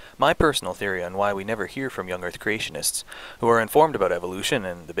 My personal theory on why we never hear from young Earth creationists who are informed about evolution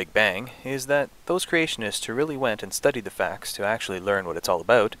and the Big Bang is that those creationists who really went and studied the facts to actually learn what it's all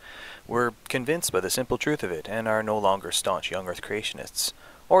about were convinced by the simple truth of it and are no longer staunch young Earth creationists.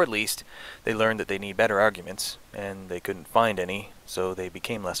 Or at least, they learned that they need better arguments, and they couldn't find any, so they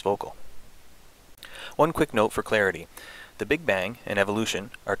became less vocal. One quick note for clarity. The Big Bang and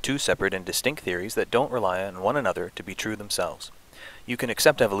evolution are two separate and distinct theories that don't rely on one another to be true themselves. You can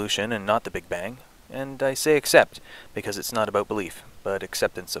accept evolution and not the Big Bang, and I say accept because it's not about belief, but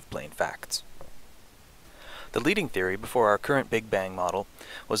acceptance of plain facts. The leading theory before our current Big Bang model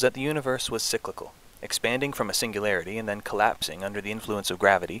was that the universe was cyclical, expanding from a singularity and then collapsing under the influence of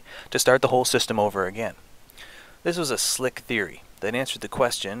gravity to start the whole system over again. This was a slick theory that answered the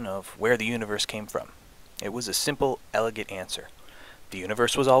question of where the universe came from. It was a simple, elegant answer. The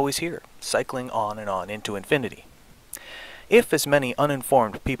universe was always here, cycling on and on into infinity. If, as many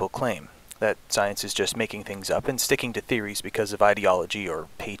uninformed people claim, that science is just making things up and sticking to theories because of ideology or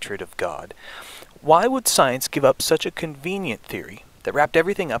hatred of God, why would science give up such a convenient theory that wrapped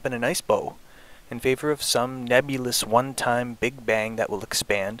everything up in a nice bow in favor of some nebulous one-time Big Bang that will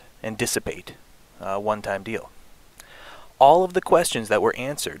expand and dissipate, a one-time deal. All of the questions that were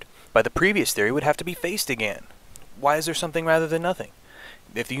answered by the previous theory would have to be faced again. Why is there something rather than nothing?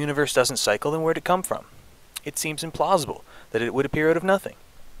 If the universe doesn't cycle, then where did it come from? It seems implausible that it would appear out of nothing.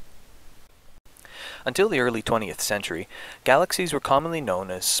 Until the early 20th century, galaxies were commonly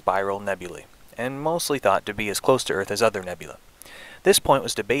known as spiral nebulae, and mostly thought to be as close to Earth as other nebula. This point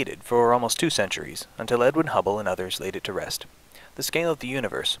was debated for almost 2 centuries, until Edwin Hubble and others laid it to rest. The scale of the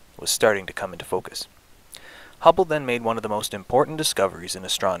universe was starting to come into focus. Hubble then made one of the most important discoveries in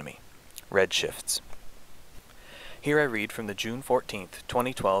astronomy: redshifts. Here I read from the June 14th,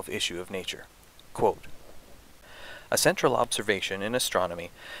 2012 issue of Nature. Quote, "A central observation in astronomy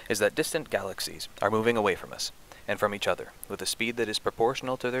is that distant galaxies are moving away from us, and from each other, with a speed that is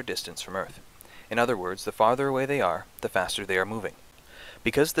proportional to their distance from Earth. In other words, the farther away they are, the faster they are moving.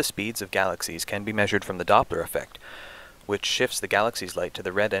 Because the speeds of galaxies can be measured from the Doppler effect, which shifts the galaxy's light to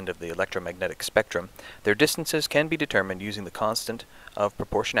the red end of the electromagnetic spectrum, their distances can be determined using the constant of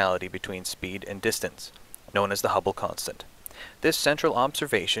proportionality between speed and distance, known as the Hubble constant. This central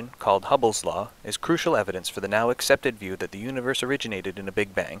observation, called Hubble's law, is crucial evidence for the now accepted view that the universe originated in a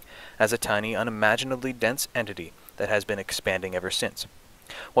Big Bang as a tiny, unimaginably dense entity that has been expanding ever since.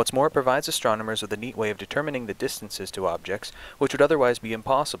 What's more, it provides astronomers with a neat way of determining the distances to objects which would otherwise be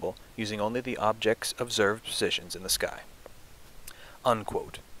impossible using only the object's observed positions in the sky."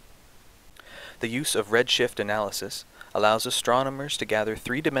 Unquote. The use of redshift analysis allows astronomers to gather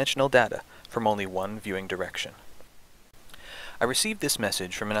 3-dimensional data from only one viewing direction. I received this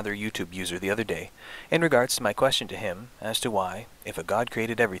message from another YouTube user the other day in regards to my question to him as to why, if a God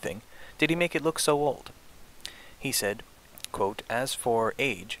created everything, did he make it look so old? He said, quote, "As for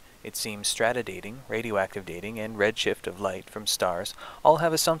age, it seems strata dating, radioactive dating, and redshift of light from stars all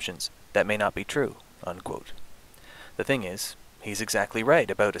have assumptions that may not be true." Unquote. The thing is, he's exactly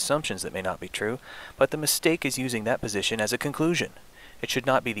right about assumptions that may not be true, but the mistake is using that position as a conclusion. It should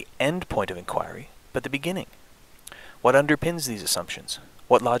not be the end point of inquiry, but the beginning. What underpins these assumptions?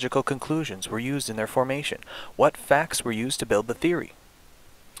 What logical conclusions were used in their formation? What facts were used to build the theory?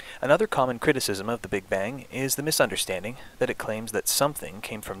 Another common criticism of the Big Bang is the misunderstanding that it claims that something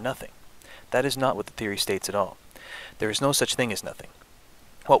came from nothing. That is not what the theory states at all. There is no such thing as nothing.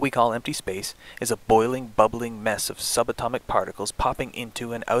 What we call empty space is a boiling, bubbling mess of subatomic particles popping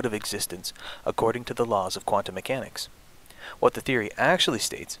into and out of existence according to the laws of quantum mechanics. What the theory actually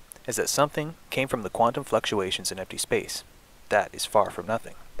states is that something came from the quantum fluctuations in empty space. That is far from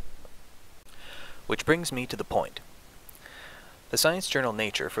nothing. Which brings me to the point. The science journal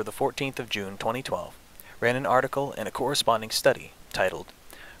Nature for the 14th of June 2012 ran an article and a corresponding study titled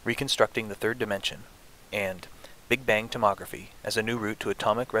 "Reconstructing the Third Dimension" and "Big Bang Tomography as a New Route to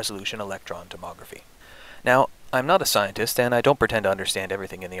Atomic Resolution Electron Tomography." Now, I'm not a scientist and I don't pretend to understand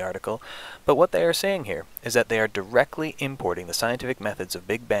everything in the article, but what they are saying here is that they are directly importing the scientific methods of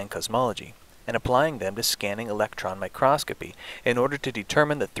Big Bang cosmology and applying them to scanning electron microscopy in order to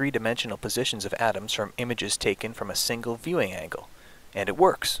determine the 3-dimensional positions of atoms from images taken from a single viewing angle. And it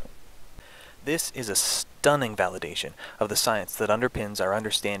works. This is a stunning validation of the science that underpins our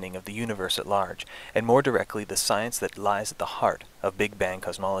understanding of the universe at large, and more directly the science that lies at the heart of Big Bang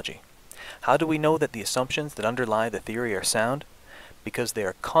cosmology. How do we know that the assumptions that underlie the theory are sound? Because they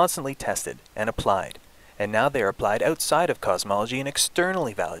are constantly tested and applied, and now they are applied outside of cosmology and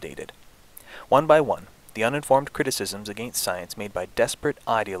externally validated. One by one, the uninformed criticisms against science made by desperate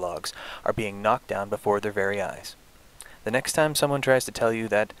ideologues are being knocked down before their very eyes. The next time someone tries to tell you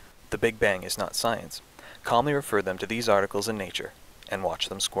that the Big Bang is not science, calmly refer them to these articles in Nature and watch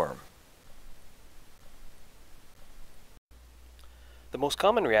them squirm. The most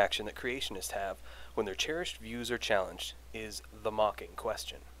common reaction that creationists have when their cherished views are challenged is the mocking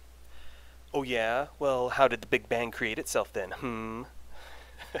question. "Oh yeah? Well, how did the Big Bang create itself then?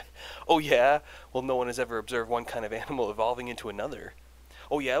 Oh yeah? Well, no one has ever observed one kind of animal evolving into another.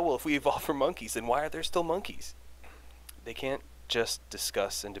 Oh yeah? Well, if we evolved from monkeys, then why are there still monkeys?" They can't just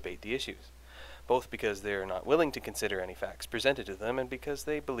discuss and debate the issues, both because they are not willing to consider any facts presented to them and because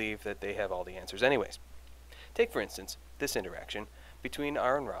they believe that they have all the answers anyways. Take, for instance, this interaction between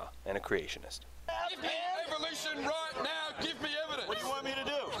Aaron Ra and a creationist. Give me evolution right now. Give me evidence. What do you want me to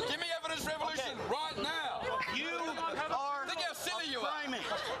do? Give me evidence for evolution right now. You are Think how silly you are. primate.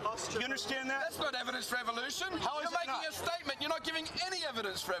 Do you understand that? That's not evidence for evolution. How is You're it making not? a statement. You're not giving any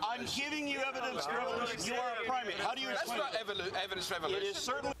evidence for evolution. I'm giving you evidence for evolution. You are a primate. How do you That's explain not it? evidence for evolution. It is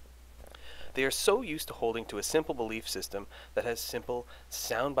certainly. They are so used to holding to a simple belief system that has simple,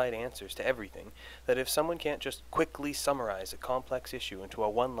 soundbite answers to everything that if someone can't just quickly summarize a complex issue into a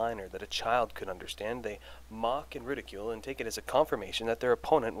one-liner that a child could understand, they mock and ridicule and take it as a confirmation that their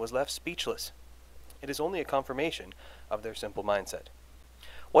opponent was left speechless. It is only a confirmation of their simple mindset.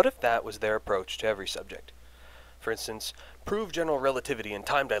 What if that was their approach to every subject? For instance, prove general relativity and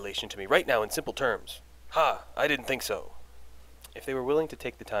time dilation to me right now in simple terms. Ha! I didn't think so. If they were willing to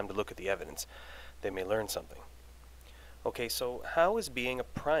take the time to look at the evidence, they may learn something. Okay, so how is being a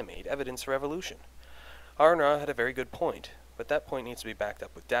primate evidence for evolution? R&R had a very good point, but that point needs to be backed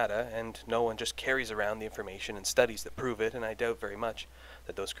up with data, and no one just carries around the information and studies that prove it, and I doubt very much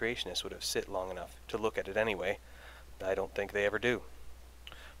that those creationists would have sit long enough to look at it anyway. I don't think they ever do.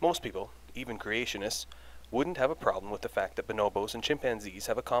 Most people, even creationists, wouldn't have a problem with the fact that bonobos and chimpanzees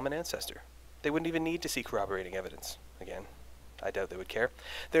have a common ancestor. They wouldn't even need to see corroborating evidence. Again, I doubt they would care.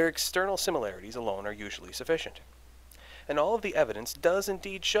 Their external similarities alone are usually sufficient. And all of the evidence does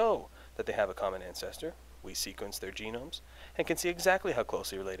indeed show that they have a common ancestor. We sequence their genomes and can see exactly how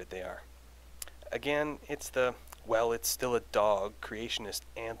closely related they are. Again, it's the, well, it's still a dog creationist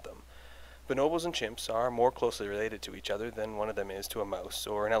anthem. Bonobos and chimps are more closely related to each other than one of them is to a mouse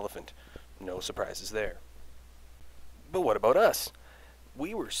or an elephant. No surprises there. But what about us?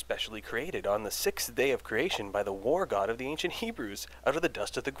 We were specially created on the 6th day of creation by the war god of the ancient Hebrews out of the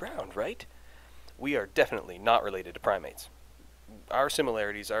dust of the ground, right? We are definitely not related to primates. Our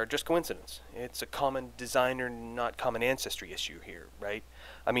similarities are just coincidence. It's a common designer, not common ancestry issue here, right?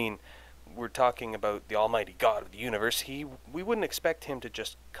 I mean, we're talking about the almighty God of the universe. We wouldn't expect him to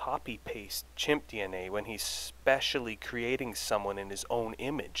just copy-paste chimp DNA when he's specially creating someone in his own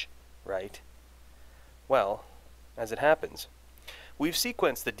image, right? Well, as it happens, we've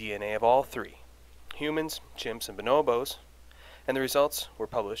sequenced the DNA of all three, humans, chimps, and bonobos, and the results were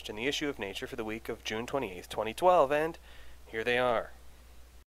published in the issue of Nature for the week of June 28th, 2012, and here they are.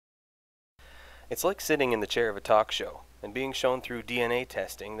 It's like sitting in the chair of a talk show and being shown through DNA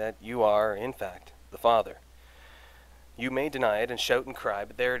testing that you are, in fact, the father. You may deny it and shout and cry,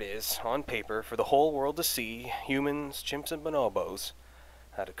 but there it is, on paper, for the whole world to see. Humans, chimps, and bonobos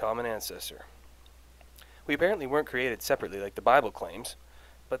had a common ancestor. We apparently weren't created separately like the Bible claims,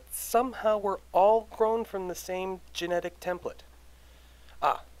 but somehow we're all grown from the same genetic template.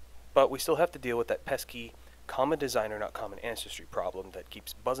 But we still have to deal with that pesky common designer, not common ancestry problem that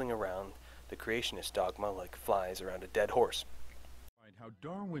keeps buzzing around the creationist dogma like flies around a dead horse. How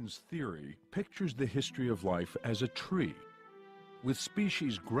Darwin's theory pictures the history of life as a tree, with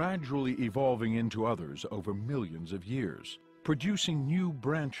species gradually evolving into others over millions of years, producing new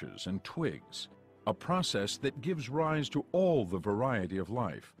branches and twigs, a process that gives rise to all the variety of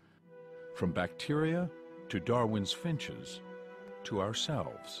life, from bacteria to Darwin's finches to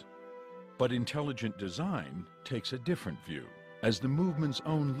ourselves. But intelligent design takes a different view, as the movement's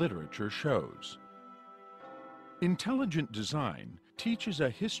own literature shows. Intelligent design teaches a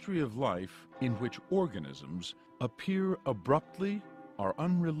history of life in which organisms appear abruptly, are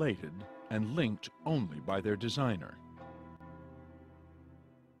unrelated, and linked only by their designer.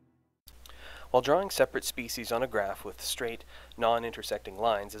 While drawing separate species on a graph with straight, non-intersecting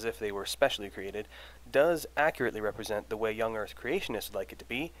lines as if they were specially created does accurately represent the way young Earth creationists would like it to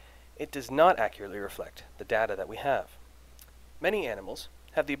be, it does not accurately reflect the data that we have. Many animals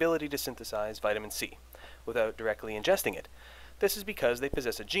have the ability to synthesize vitamin C without directly ingesting it. This is because they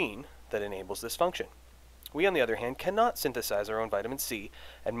possess a gene that enables this function. We, on the other hand, cannot synthesize our own vitamin C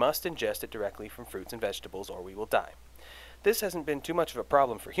and must ingest it directly from fruits and vegetables or we will die. This hasn't been too much of a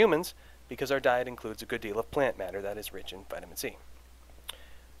problem for humans because our diet includes a good deal of plant matter that is rich in vitamin C.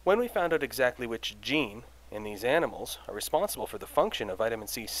 When we found out exactly which gene in these animals are responsible for the function of vitamin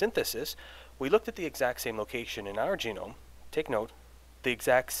C synthesis, we looked at the exact same location in our genome, take note, the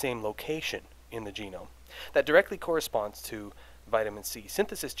exact same location in the genome, that directly corresponds to vitamin C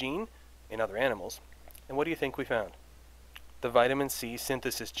synthesis gene in other animals. And what do you think we found? The vitamin C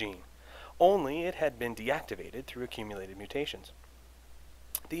synthesis gene, only it had been deactivated through accumulated mutations.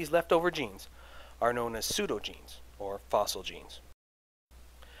 These leftover genes are known as pseudogenes, or fossil genes.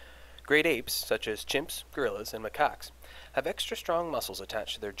 Great apes, such as chimps, gorillas, and macaques, have extra strong muscles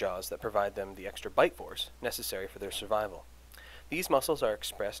attached to their jaws that provide them the extra bite force necessary for their survival. These muscles are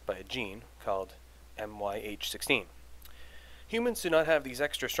expressed by a gene called MYH16. Humans do not have these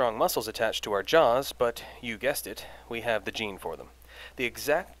extra strong muscles attached to our jaws, but you guessed it, we have the gene for them. The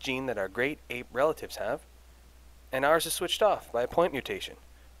exact gene that our great ape relatives have, and ours is switched off by a point mutation.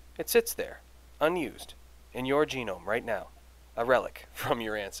 It sits there, unused, in your genome right now, a relic from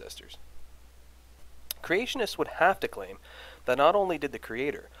your ancestors. Creationists would have to claim that not only did the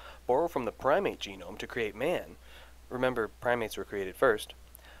Creator borrow from the primate genome to create man, remember primates were created first,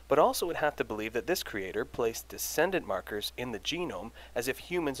 but also would have to believe that this Creator placed descendant markers in the genome as if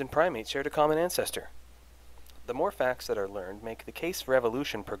humans and primates shared a common ancestor. The more facts that are learned make the case for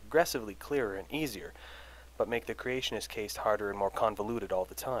evolution progressively clearer and easier, but make the creationist case harder and more convoluted all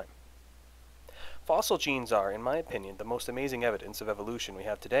the time. Fossil genes are, in my opinion, the most amazing evidence of evolution we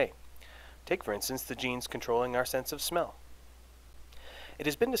have today. Take, for instance, the genes controlling our sense of smell. It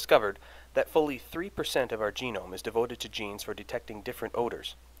has been discovered that fully 3% of our genome is devoted to genes for detecting different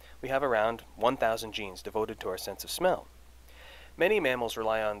odors. We have around 1,000 genes devoted to our sense of smell. Many mammals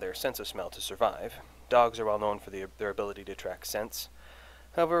rely on their sense of smell to survive. Dogs are well known for their ability to track scents.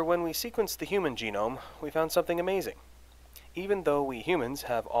 However, when we sequenced the human genome, we found something amazing. Even though we humans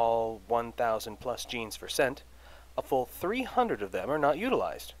have all 1,000 plus genes for scent, a full 300 of them are not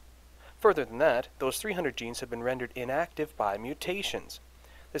utilized. Further than that, those 300 genes have been rendered inactive by mutations.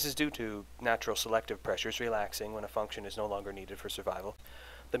 This is due to natural selective pressures relaxing when a function is no longer needed for survival.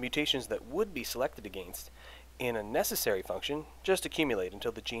 The mutations that would be selected against in a necessary function just accumulate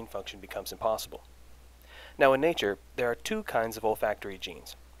until the gene function becomes impossible. Now in nature, there are two kinds of olfactory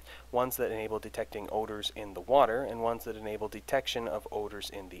genes. Ones that enable detecting odors in the water and ones that enable detection of odors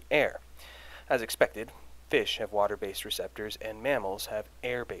in the air. As expected, fish have water-based receptors and mammals have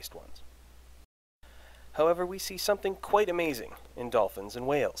air-based ones. However, we see something quite amazing in dolphins and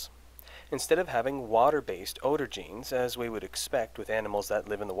whales. Instead of having water-based odor genes, as we would expect with animals that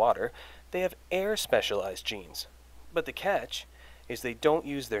live in the water, they have air-specialized genes. But the catch is they don't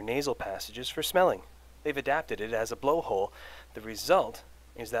use their nasal passages for smelling. They've adapted it as a blowhole. The result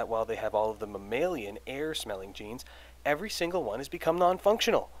is that while they have all of the mammalian air-smelling genes, every single one has become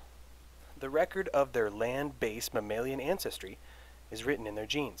non-functional. The record of their land-based mammalian ancestry is written in their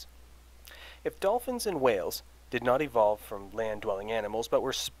genes. If dolphins and whales did not evolve from land-dwelling animals but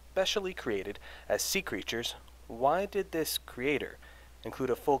were specially created as sea creatures, why did this Creator include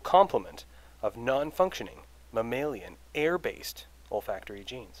a full complement of non-functioning, mammalian, air-based olfactory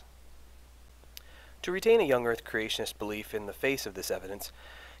genes? To retain a young Earth creationist belief in the face of this evidence,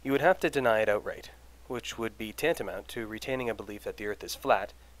 you would have to deny it outright, which would be tantamount to retaining a belief that the Earth is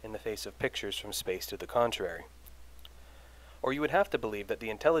flat in the face of pictures from space to the contrary. Or you would have to believe that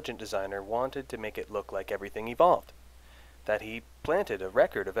the intelligent designer wanted to make it look like everything evolved, that he planted a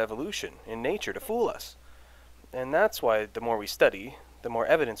record of evolution in nature to fool us. And that's why the more we study, the more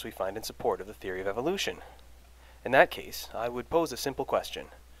evidence we find in support of the theory of evolution. In that case, I would pose a simple question.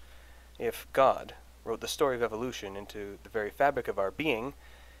 If God wrote the story of evolution into the very fabric of our being,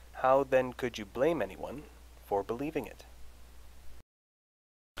 how then could you blame anyone for believing it?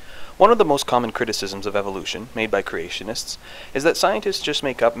 One of the most common criticisms of evolution made by creationists is that scientists just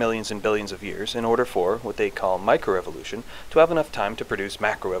make up millions and billions of years in order for what they call microevolution to have enough time to produce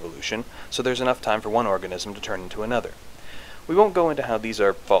macroevolution, so there's enough time for one organism to turn into another. We won't go into how these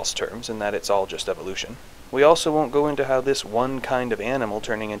are false terms and that it's all just evolution. We also won't go into how this one kind of animal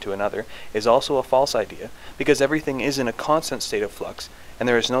turning into another is also a false idea, because everything is in a constant state of flux, and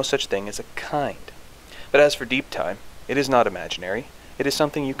there is no such thing as a kind. But as for deep time, it is not imaginary. It is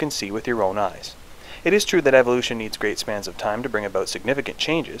something you can see with your own eyes. It is true that evolution needs great spans of time to bring about significant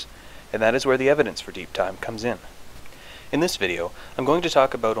changes, and that is where the evidence for deep time comes in. In this video, I'm going to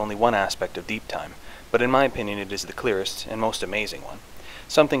talk about only one aspect of deep time, but in my opinion it is the clearest and most amazing one,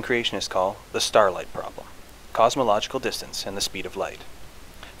 something creationists call the starlight problem. Cosmological distance and the speed of light.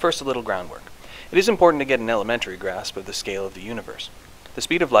 First, a little groundwork. It is important to get an elementary grasp of the scale of the universe. The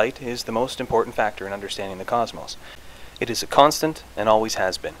speed of light is the most important factor in understanding the cosmos. It is a constant and always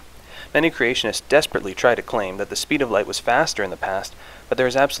has been. Many creationists desperately try to claim that the speed of light was faster in the past, but there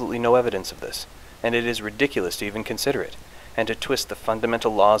is absolutely no evidence of this, and it is ridiculous to even consider it, and to twist the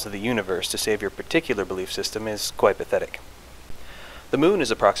fundamental laws of the universe to save your particular belief system is quite pathetic. The moon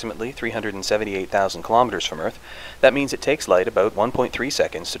is approximately 378,000 kilometers from Earth. That means it takes light about 1.3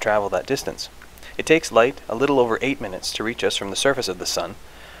 seconds to travel that distance. It takes light a little over 8 minutes to reach us from the surface of the sun.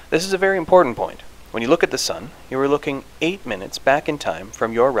 This is a very important point. When you look at the sun, you are looking 8 minutes back in time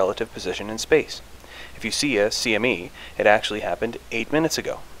from your relative position in space. If you see a CME, it actually happened 8 minutes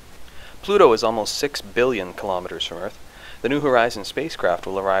ago. Pluto is almost 6 billion kilometers from Earth. The New Horizons spacecraft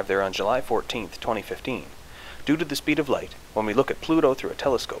will arrive there on July 14th, 2015. Due to the speed of light, when we look at Pluto through a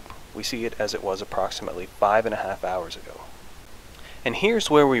telescope, we see it as it was approximately 5.5 hours ago. And here's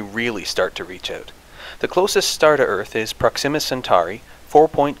where we really start to reach out. The closest star to Earth is Proxima Centauri,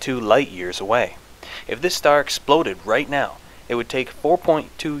 4.2 light years away. If this star exploded right now, it would take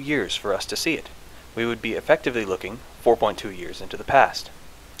 4.2 years for us to see it. We would be effectively looking 4.2 years into the past.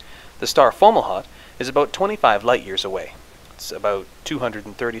 The star Fomalhaut is about 25 light years away. It's about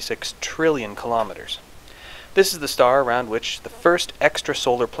 236 trillion kilometers. This is the star around which the first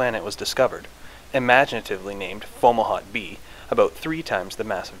extrasolar planet was discovered, imaginatively named Fomalhaut b, about 3 times the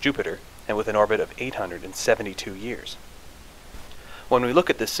mass of Jupiter, and with an orbit of 872 years. When we look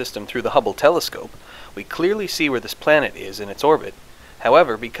at this system through the Hubble telescope, we clearly see where this planet is in its orbit.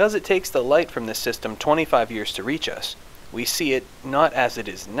 However, because it takes the light from this system 25 years to reach us, we see it not as it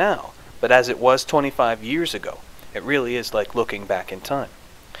is now, but as it was 25 years ago. It really is like looking back in time.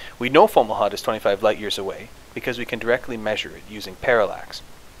 We know Fomalhaut is 25 light years away because we can directly measure it using parallax.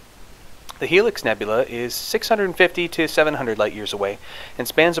 The Helix Nebula is 650 to 700 light years away and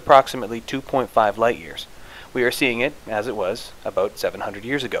spans approximately 2.5 light years. We are seeing it as it was about 700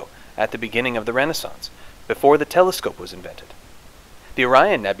 years ago, at the beginning of the Renaissance, before the telescope was invented. The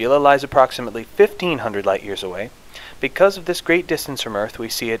Orion Nebula lies approximately 1,500 light years away. Because of this great distance from Earth, we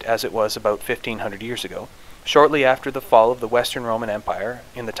see it as it was about 1,500 years ago, shortly after the fall of the Western Roman Empire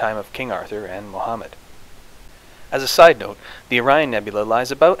in the time of King Arthur and Muhammad. As a side note, the Orion Nebula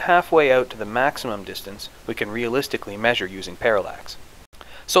lies about halfway out to the maximum distance we can realistically measure using parallax.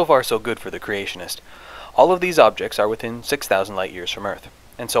 So far so good for the Creationist. All of these objects are within 6,000 light years from Earth,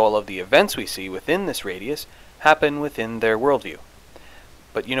 and so all of the events we see within this radius happen within their worldview.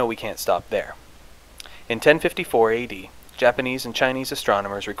 But you know we can't stop there. In 1054 AD, Japanese and Chinese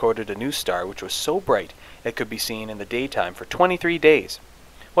astronomers recorded a new star which was so bright it could be seen in the daytime for 23 days.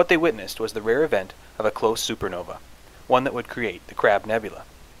 What they witnessed was the rare event of a close supernova, one that would create the Crab Nebula.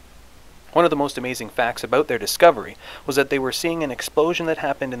 One of the most amazing facts about their discovery was that they were seeing an explosion that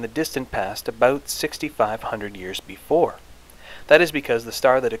happened in the distant past about 6,500 years before. That is because the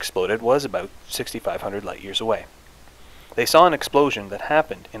star that exploded was about 6,500 light years away. They saw an explosion that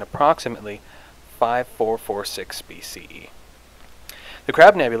happened in approximately 5446 BCE. The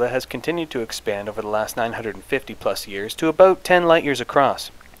Crab Nebula has continued to expand over the last 950 plus years to about 10 light years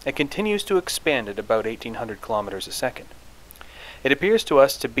across. It continues to expand at about 1,800 kilometers a second. It appears to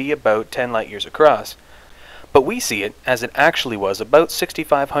us to be about 10 light years across, but we see it as it actually was about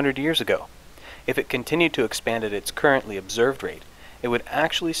 6,500 years ago. If it continued to expand at its currently observed rate, it would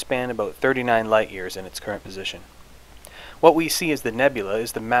actually span about 39 light years in its current position. What we see as the nebula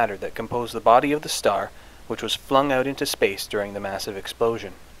is the matter that composed the body of the star, which was flung out into space during the massive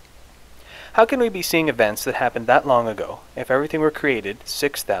explosion. How can we be seeing events that happened that long ago if everything were created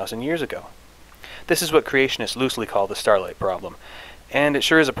 6,000 years ago? This is what creationists loosely call the starlight problem, and it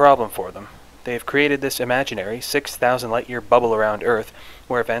sure is a problem for them. They've created this imaginary 6,000 light year bubble around Earth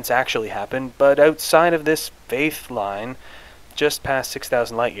where events actually happen, but outside of this faith line, just past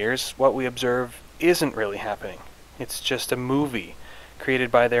 6,000 light years, what we observe isn't really happening. It's just a movie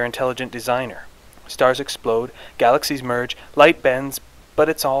created by their intelligent designer. Stars explode, galaxies merge, light bends, but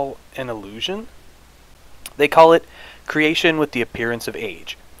it's all an illusion? They call it creation with the appearance of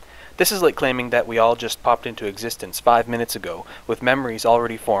age. This is like claiming that we all just popped into existence 5 minutes ago with memories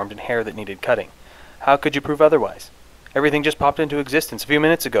already formed and hair that needed cutting. How could you prove otherwise? Everything just popped into existence a few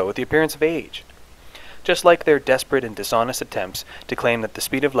minutes ago with the appearance of age. Just like their desperate and dishonest attempts to claim that the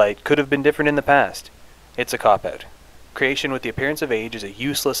speed of light could have been different in the past. It's a cop-out. Creation with the appearance of age is a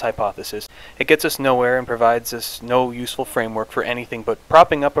useless hypothesis. It gets us nowhere and provides us no useful framework for anything but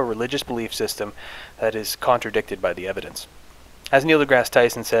propping up a religious belief system that is contradicted by the evidence. As Neil deGrasse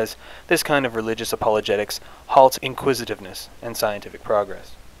Tyson says, this kind of religious apologetics halts inquisitiveness and scientific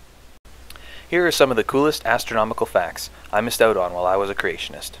progress. Here are some of the coolest astronomical facts I missed out on while I was a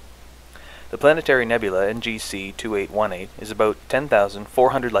creationist. The planetary nebula NGC 2818 is about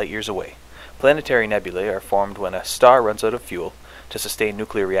 10,400 light years away. Planetary nebulae are formed when a star runs out of fuel to sustain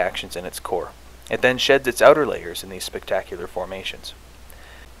nuclear reactions in its core. It then sheds its outer layers in these spectacular formations.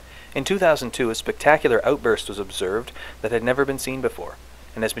 In 2002, a spectacular outburst was observed that had never been seen before,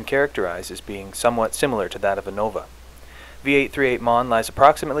 and has been characterized as being somewhat similar to that of a nova. V838 Mon lies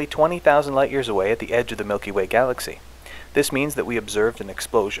approximately 20,000 light years away at the edge of the Milky Way galaxy. This means that we observed an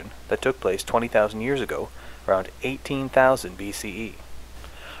explosion that took place 20,000 years ago, around 18,000 BCE.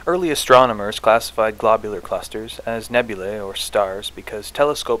 Early astronomers classified globular clusters as nebulae or stars because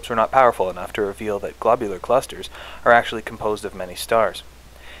telescopes were not powerful enough to reveal that globular clusters are actually composed of many stars.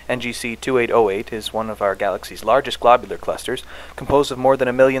 NGC 2808 is one of our galaxy's largest globular clusters, composed of more than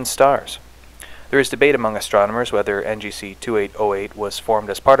 1 million stars. There is debate among astronomers whether NGC 2808 was formed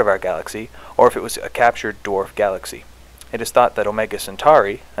as part of our galaxy or if it was a captured dwarf galaxy. It is thought that Omega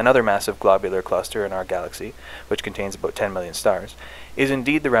Centauri, another massive globular cluster in our galaxy, which contains about 10 million stars, is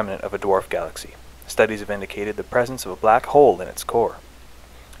indeed the remnant of a dwarf galaxy. Studies have indicated the presence of a black hole in its core.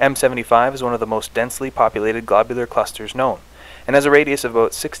 M75 is one of the most densely populated globular clusters known, and has a radius of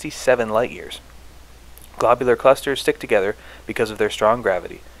about 67 light years. Globular clusters stick together because of their strong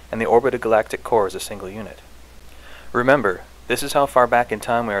gravity, and they orbit a galactic core as a single unit. Remember, this is how far back in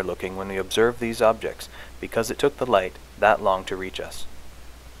time we are looking when we observe these objects, because it took the light that long to reach us.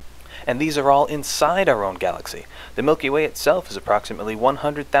 And these are all inside our own galaxy. The Milky Way itself is approximately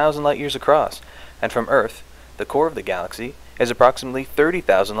 100,000 light-years across, and from Earth, the core of the galaxy is approximately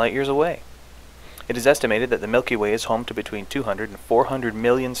 30,000 light-years away. It is estimated that the Milky Way is home to between 200 and 400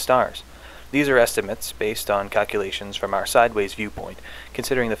 million stars. These are estimates based on calculations from our sideways viewpoint,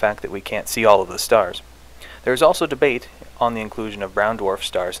 considering the fact that we can't see all of the stars. There is also debate on the inclusion of brown dwarf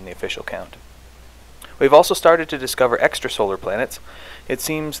stars in the official count. We've also started to discover extrasolar planets. It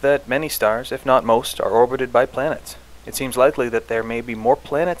seems that many stars, if not most, are orbited by planets. It seems likely that there may be more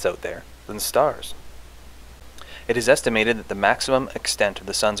planets out there than stars. It is estimated that the maximum extent of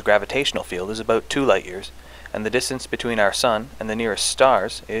the Sun's gravitational field is about 2 light-years, and the distance between our Sun and the nearest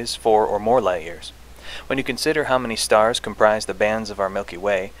stars is 4 or more light-years. When you consider how many stars comprise the bands of our Milky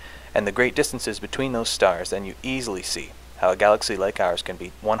Way, and the great distances between those stars, then you easily see how a galaxy like ours can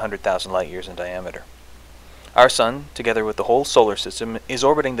be 100,000 light-years in diameter. Our Sun, together with the whole solar system, is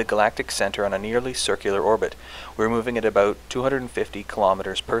orbiting the galactic center on a nearly circular orbit. We're moving at about 250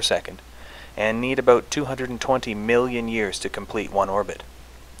 kilometers per second, and need about 220 million years to complete one orbit.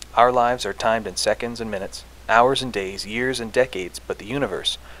 Our lives are timed in seconds and minutes, hours and days, years and decades, but the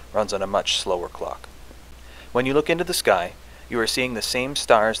universe runs on a much slower clock. When you look into the sky, you are seeing the same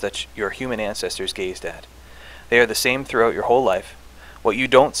stars that your human ancestors gazed at. They are the same throughout your whole life. What you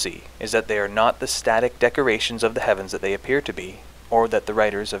don't see is that they are not the static decorations of the heavens that they appear to be, or that the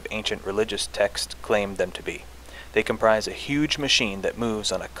writers of ancient religious texts claimed them to be. They comprise a huge machine that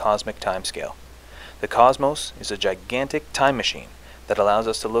moves on a cosmic timescale. The cosmos is a gigantic time machine that allows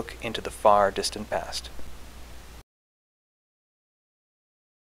us to look into the far distant past.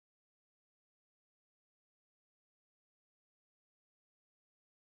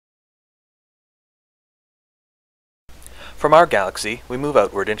 From our galaxy, we move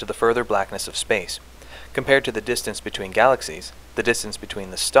outward into the further blackness of space. Compared to the distance between galaxies, the distance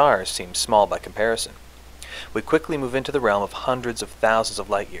between the stars seems small by comparison. We quickly move into the realm of hundreds of thousands of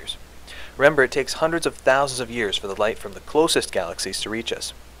light-years. Remember, it takes hundreds of thousands of years for the light from the closest galaxies to reach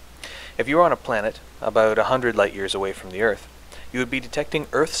us. If you were on a planet about 100 light-years away from the Earth, you would be detecting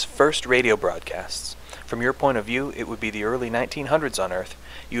Earth's first radio broadcasts. From your point of view, it would be the early 1900s on Earth.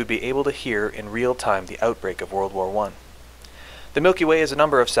 You would be able to hear in real time the outbreak of World War I. The Milky Way is a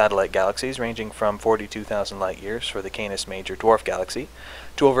number of satellite galaxies ranging from 42,000 light-years for the Canis Major dwarf galaxy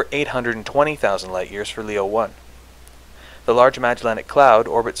to over 820,000 light-years for Leo 1. The Large Magellanic Cloud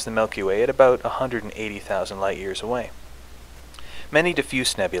orbits the Milky Way at about 180,000 light-years away. Many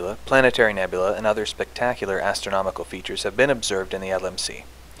diffuse nebula, planetary nebula, and other spectacular astronomical features have been observed in the LMC.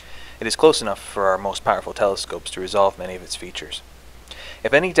 It is close enough for our most powerful telescopes to resolve many of its features.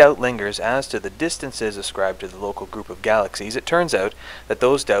 If any doubt lingers as to the distances ascribed to the local group of galaxies, it turns out that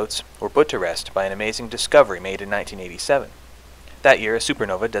those doubts were put to rest by an amazing discovery made in 1987. That year, a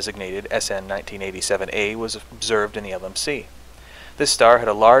supernova designated SN 1987A was observed in the LMC. This star had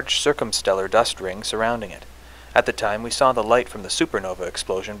a large circumstellar dust ring surrounding it. At the time, we saw the light from the supernova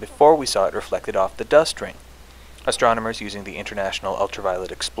explosion before we saw it reflected off the dust ring. Astronomers using the International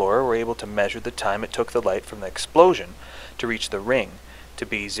Ultraviolet Explorer were able to measure the time it took the light from the explosion to reach the ring to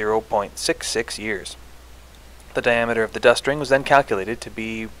be 0.66 years. The diameter of the dust ring was then calculated to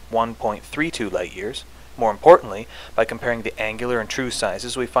be 1.32 light-years. More importantly, by comparing the angular and true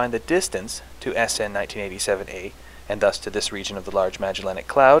sizes, we find the distance to SN 1987A, and thus to this region of the Large Magellanic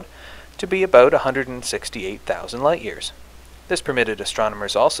Cloud, to be about 168,000 light-years. This permitted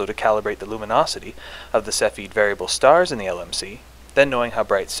astronomers also to calibrate the luminosity of the Cepheid variable stars in the LMC. Then, knowing how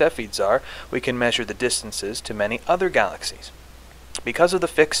bright Cepheids are, we can measure the distances to many other galaxies. Because of the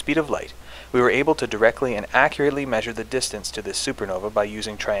fixed speed of light, we were able to directly and accurately measure the distance to this supernova by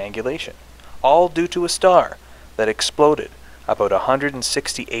using triangulation, all due to a star that exploded about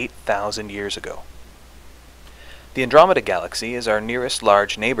 168,000 years ago. The Andromeda Galaxy is our nearest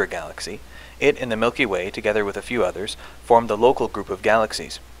large neighbor galaxy. It and the Milky Way, together with a few others, form the local group of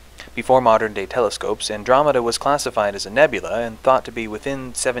galaxies. Before modern-day telescopes, Andromeda was classified as a nebula and thought to be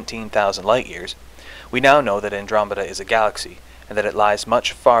within 17,000 light-years. We now know that Andromeda is a galaxy, and that it lies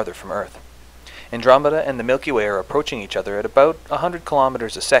much farther from Earth. Andromeda and the Milky Way are approaching each other at about 100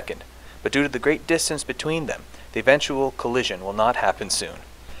 kilometers a second, but due to the great distance between them, the eventual collision will not happen soon,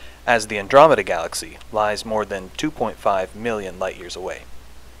 as the Andromeda Galaxy lies more than 2.5 million light-years away.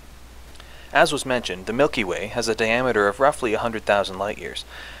 As was mentioned, the Milky Way has a diameter of roughly 100,000 light-years.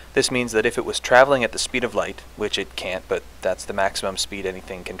 This means that if it was traveling at the speed of light, which it can't, but that's the maximum speed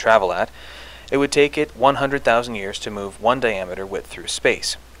anything can travel at, It would take it 100,000 years to move one diameter width through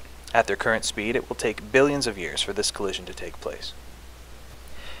space. At their current speed, it will take billions of years for this collision to take place.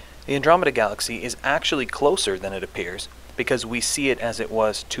 The Andromeda Galaxy is actually closer than it appears because we see it as it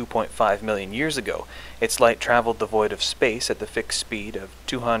was 2.5 million years ago. Its light traveled the void of space at the fixed speed of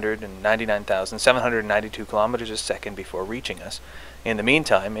 299,792 kilometers a second before reaching us. In the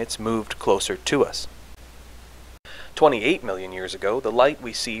meantime, it's moved closer to us. 28 million years ago, the light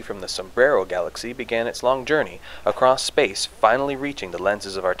we see from the Sombrero Galaxy began its long journey across space, finally reaching the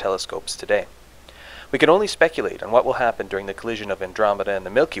lenses of our telescopes today. We can only speculate on what will happen during the collision of Andromeda and the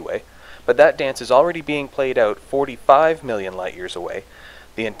Milky Way, but that dance is already being played out 45 million light years away.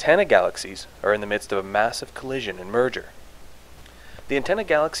 The antenna galaxies are in the midst of a massive collision and merger. The antenna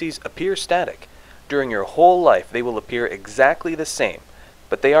galaxies appear static. During your whole life, they will appear exactly the same,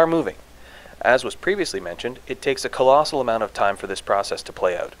 but they are moving. As was previously mentioned, it takes a colossal amount of time for this process to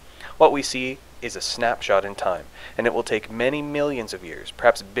play out. What we see is a snapshot in time, and it will take many millions of years,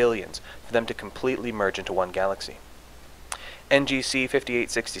 perhaps billions, for them to completely merge into one galaxy. NGC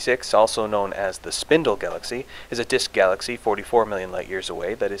 5866, also known as the Spindle Galaxy, is a disk galaxy 44 million light years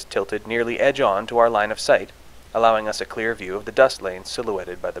away that is tilted nearly edge-on to our line of sight, allowing us a clear view of the dust lanes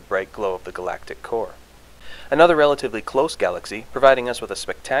silhouetted by the bright glow of the galactic core. Another relatively close galaxy, providing us with a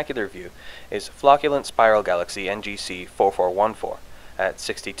spectacular view, is Flocculent Spiral Galaxy NGC 4414, at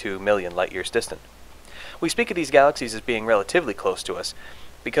 62 million light-years distant. We speak of these galaxies as being relatively close to us,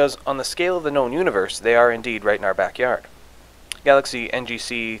 because on the scale of the known universe, they are indeed right in our backyard. Galaxy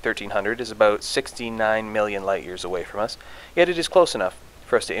NGC 1300 is about 69 million light-years away from us, yet it is close enough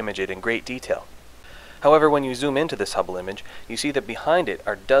for us to image it in great detail. However, when you zoom into this Hubble image, you see that behind it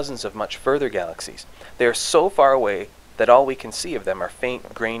are dozens of much further galaxies. They are so far away that all we can see of them are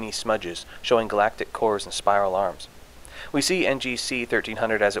faint, grainy smudges showing galactic cores and spiral arms. We see NGC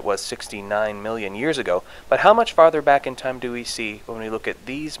 1300 as it was 69 million years ago, but how much farther back in time do we see when we look at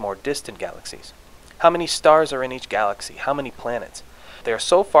these more distant galaxies? How many stars are in each galaxy? How many planets? They are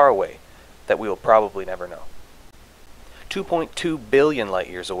so far away that we will probably never know. 2.2 billion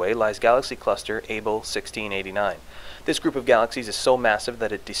light-years away lies galaxy cluster Abell 1689. This group of galaxies is so massive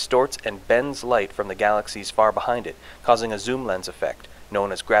that it distorts and bends light from the galaxies far behind it, causing a zoom lens effect,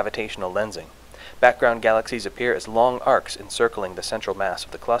 known as gravitational lensing. Background galaxies appear as long arcs encircling the central mass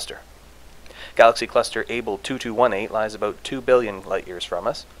of the cluster. Galaxy cluster Abell 2218 lies about 2 billion light-years from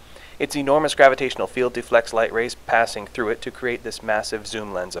us. Its enormous gravitational field deflects light rays passing through it to create this massive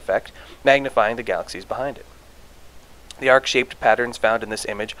zoom lens effect, magnifying the galaxies behind it. The arc-shaped patterns found in this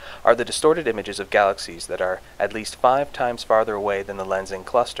image are the distorted images of galaxies that are at least 5 times farther away than the lensing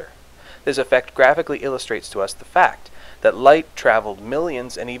cluster. This effect graphically illustrates to us the fact that light traveled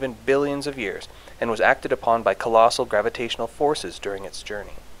millions and even billions of years and was acted upon by colossal gravitational forces during its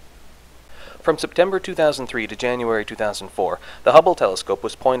journey. From September 2003 to January 2004, the Hubble telescope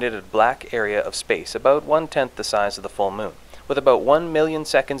was pointed at a black area of space about 1/10 the size of the full moon, with about 1 million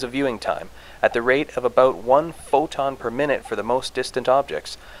seconds of viewing time, at the rate of about 1 photon per minute for the most distant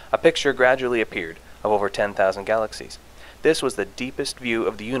objects. A picture gradually appeared of over 10,000 galaxies. This was the deepest view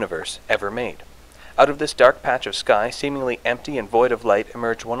of the universe ever made. Out of this dark patch of sky, seemingly empty and void of light,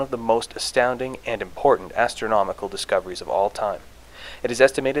 emerged one of the most astounding and important astronomical discoveries of all time. It is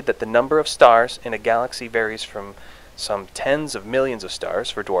estimated that the number of stars in a galaxy varies from some tens of millions of stars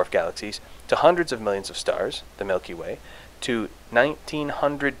for dwarf galaxies to hundreds of millions of stars, the Milky Way, to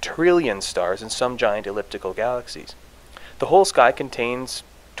 1900 trillion stars in some giant elliptical galaxies. The whole sky contains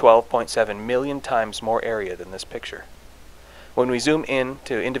 12.7 million times more area than this picture. When we zoom in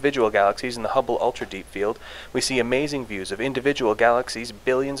to individual galaxies in the Hubble ultra-deep field, we see amazing views of individual galaxies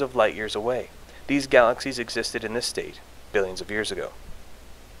billions of light years away. These galaxies existed in this state billions of years ago.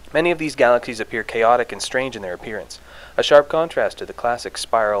 Many of these galaxies appear chaotic and strange in their appearance, a sharp contrast to the classic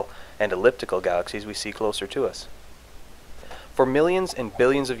spiral and elliptical galaxies we see closer to us. For millions and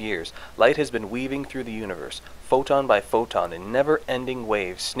billions of years, light has been weaving through the universe, photon by photon, in never-ending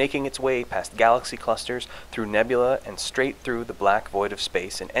waves, snaking its way past galaxy clusters, through nebula, and straight through the black void of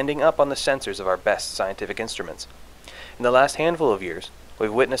space, and ending up on the sensors of our best scientific instruments. In the last handful of years,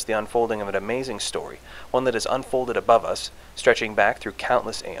 we've witnessed the unfolding of an amazing story, one that has unfolded above us, stretching back through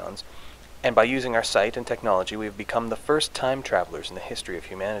countless aeons, and by using our sight and technology, we have become the first time travelers in the history of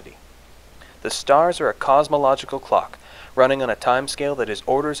humanity. The stars are a cosmological clock, running on a time scale that is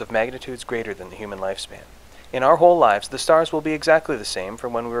orders of magnitudes greater than the human lifespan. In our whole lives, the stars will be exactly the same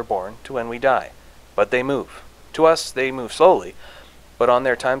from when we were born to when we die. But they move. To us, they move slowly, but on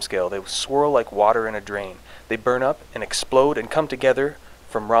their time scale, they swirl like water in a drain. They burn up and explode and come together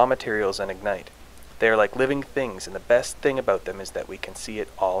from raw materials and ignite. They are like living things, and the best thing about them is that we can see it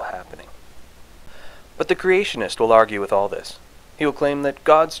all happening. But the creationist will argue with all this. He will claim that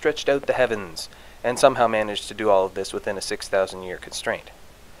God stretched out the heavens and somehow managed to do all of this within a 6,000-year constraint.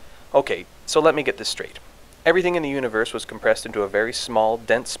 Okay, so let me get this straight. Everything in the universe was compressed into a very small,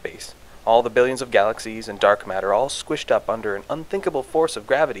 dense space, all the billions of galaxies and dark matter all squished up under an unthinkable force of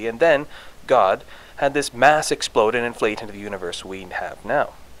gravity, and then God had this mass explode and inflate into the universe we have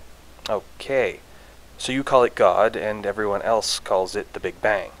now. Okay, so you call it God, and everyone else calls it the Big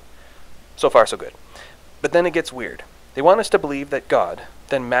Bang. So far, so good. But then it gets weird. They want us to believe that God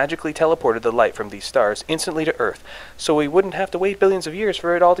then magically teleported the light from these stars instantly to Earth, so we wouldn't have to wait billions of years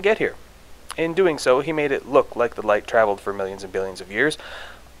for it all to get here. In doing so, he made it look like the light traveled for millions and billions of years.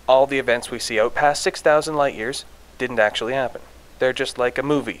 All the events we see out past 6,000 light years didn't actually happen. They're just like a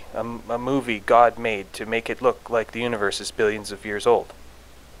movie God made to make it look like the universe is billions of years old.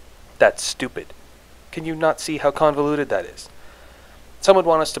 That's stupid. Can you not see how convoluted that is? Some would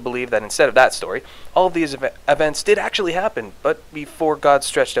want us to believe that instead of that story, all of these events did actually happen, but before God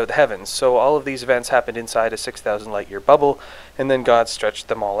stretched out the heavens, so all of these events happened inside a 6,000 light year bubble, and then God stretched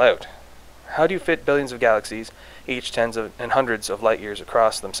them all out. How do you fit billions of galaxies, each tens and hundreds of light years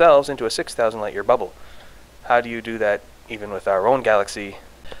across themselves, into a 6,000 light year bubble? How do you do that even with our own galaxy?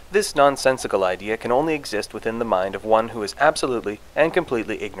 This nonsensical idea can only exist within the mind of one who is absolutely and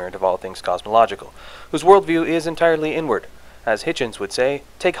completely ignorant of all things cosmological, whose worldview is entirely inward. As Hitchens would say,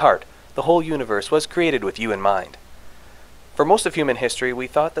 take heart, the whole universe was created with you in mind. For most of human history, we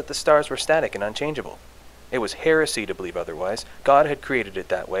thought that the stars were static and unchangeable. It was heresy to believe otherwise. God had created it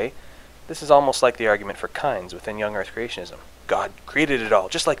that way. This is almost like the argument for Kynes within young Earth creationism. God created it all,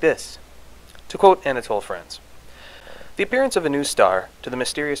 just like this. To quote Anatole France, the appearance of a new star to the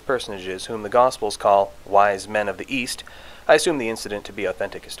mysterious personages whom the Gospels call wise men of the East, I assume the incident to be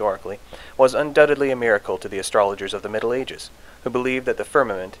authentic historically, was undoubtedly a miracle to the astrologers of the Middle Ages, who believed that the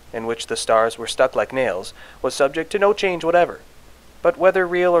firmament, in which the stars were stuck like nails, was subject to no change whatever. But whether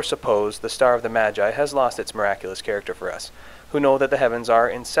real or supposed, the Star of the Magi has lost its miraculous character for us, who know that the heavens are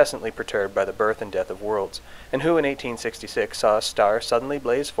incessantly perturbed by the birth and death of worlds, and who in 1866 saw a star suddenly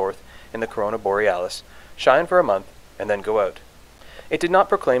blaze forth in the corona borealis, shine for a month, and then go out. It did not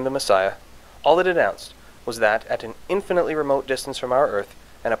proclaim the Messiah. All it announced was that, at an infinitely remote distance from our Earth,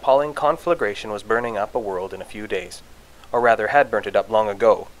 an appalling conflagration was burning up a world in a few days, or rather had burnt it up long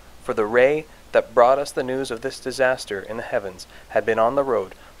ago, for the ray that brought us the news of this disaster in the heavens had been on the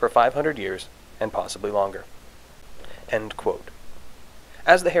road for 500 years, and possibly longer. End quote.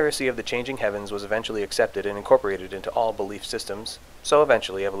 As the heresy of the changing heavens was eventually accepted and incorporated into all belief systems, so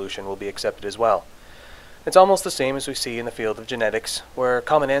eventually evolution will be accepted as well. It's almost the same as we see in the field of genetics, where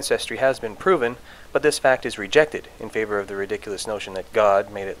common ancestry has been proven, but this fact is rejected in favor of the ridiculous notion that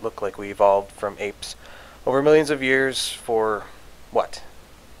God made it look like we evolved from apes over millions of years for what?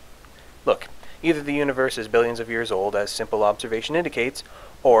 Look, either the universe is billions of years old, as simple observation indicates,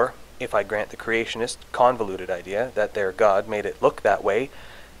 or, if I grant the creationist convoluted idea that their God made it look that way,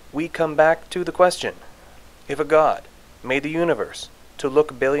 we come back to the question. If a God made the universe to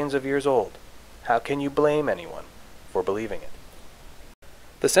look billions of years old, how can you blame anyone for believing it?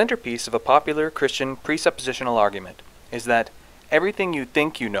 The centerpiece of a popular Christian presuppositional argument is that everything you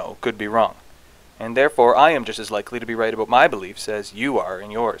think you know could be wrong, and therefore I am just as likely to be right about my beliefs as you are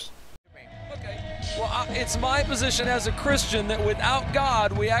in yours. Well, it's my position as a Christian that without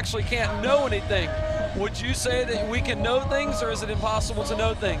God, we actually can't know anything. Would you say that we can know things, or is it impossible to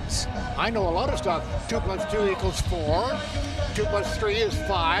know things? I know a lot of stuff. 2 + 2 = 4. 2 + 3 is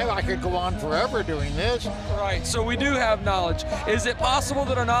 5. I could go on forever doing this. Right, so we do have knowledge. Is it possible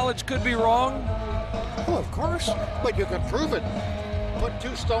that our knowledge could be wrong? Oh, of course, but you can prove it. Put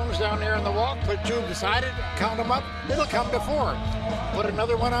 2 stones down there in the walk, put 2 beside it, count them up, it'll come to 4. Put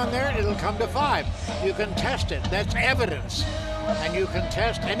another one on there, it'll come to 5. You can test it. That's evidence. And you can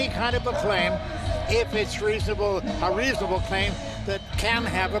test any kind of a claim if it's a reasonable claim that can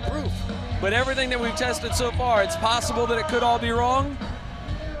have a proof. But everything that we've tested so far, it's possible that it could all be wrong?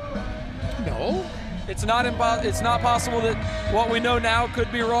 No. It's not possible that what we know now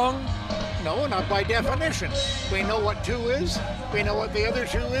could be wrong? No, not by definition. We know what 2 is. We know what the other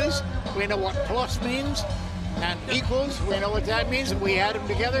 2 is. We know what plus means. And equals, we know what that means. If we add them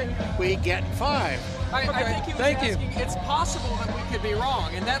together, we get 5. I think he was asking, it's possible that we could be wrong,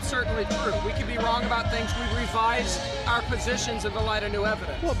 and that's certainly true. We could be wrong about things. We revise our positions in the light of new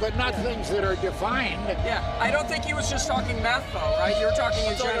evidence. Well, but not things that are defined. Yeah, I don't think he was just talking math, though, right? You were talking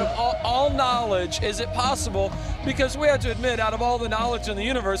in general. All knowledge, is it possible? Because we have to admit, out of all the knowledge in the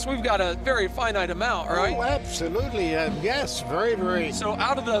universe, we've got a very finite amount, right? Oh, absolutely. Yes, very, very. So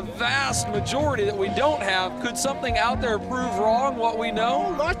out of the vast majority that we don't have, could something out there prove wrong what we know?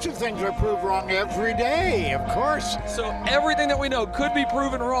 Oh, lots of things are proved wrong every day, of course. So everything that we know could be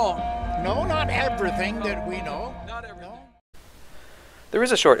proven wrong? No, not everything that we know. Not everything. No. There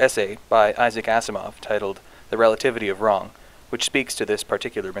is a short essay by Isaac Asimov titled The Relativity of Wrong, which speaks to this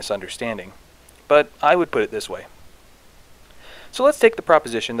particular misunderstanding. But I would put it this way. So let's take the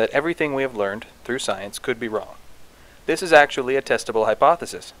proposition that everything we have learned through science could be wrong. This is actually a testable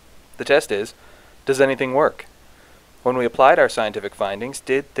hypothesis. The test is, does anything work? When we applied our scientific findings,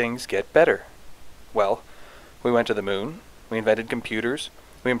 did things get better? Well, we went to the moon, we invented computers,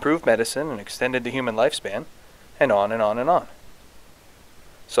 we improved medicine and extended the human lifespan, and on and on and on.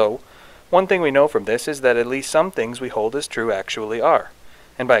 So, one thing we know from this is that at least some things we hold as true actually are.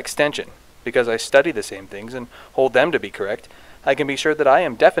 And by extension, because I study the same things and hold them to be correct, I can be sure that I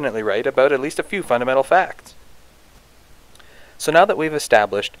am definitely right about at least a few fundamental facts. So now that we've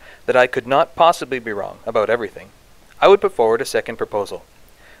established that I could not possibly be wrong about everything, I would put forward a second proposal,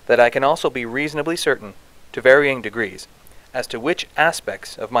 that I can also be reasonably certain, to varying degrees, as to which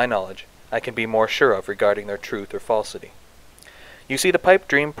aspects of my knowledge I can be more sure of regarding their truth or falsity. You see, the pipe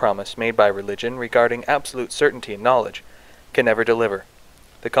dream promise made by religion regarding absolute certainty in knowledge can never deliver.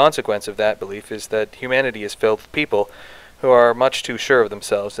 The consequence of that belief is that humanity is filled with people who are much too sure of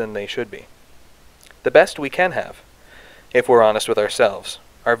themselves than they should be. The best we can have, if we're honest with ourselves,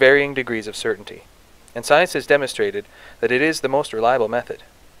 are varying degrees of certainty. And science has demonstrated that it is the most reliable method.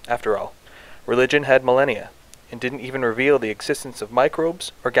 After all, religion had millennia, and didn't even reveal the existence of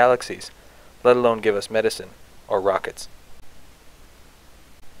microbes or galaxies, let alone give us medicine or rockets.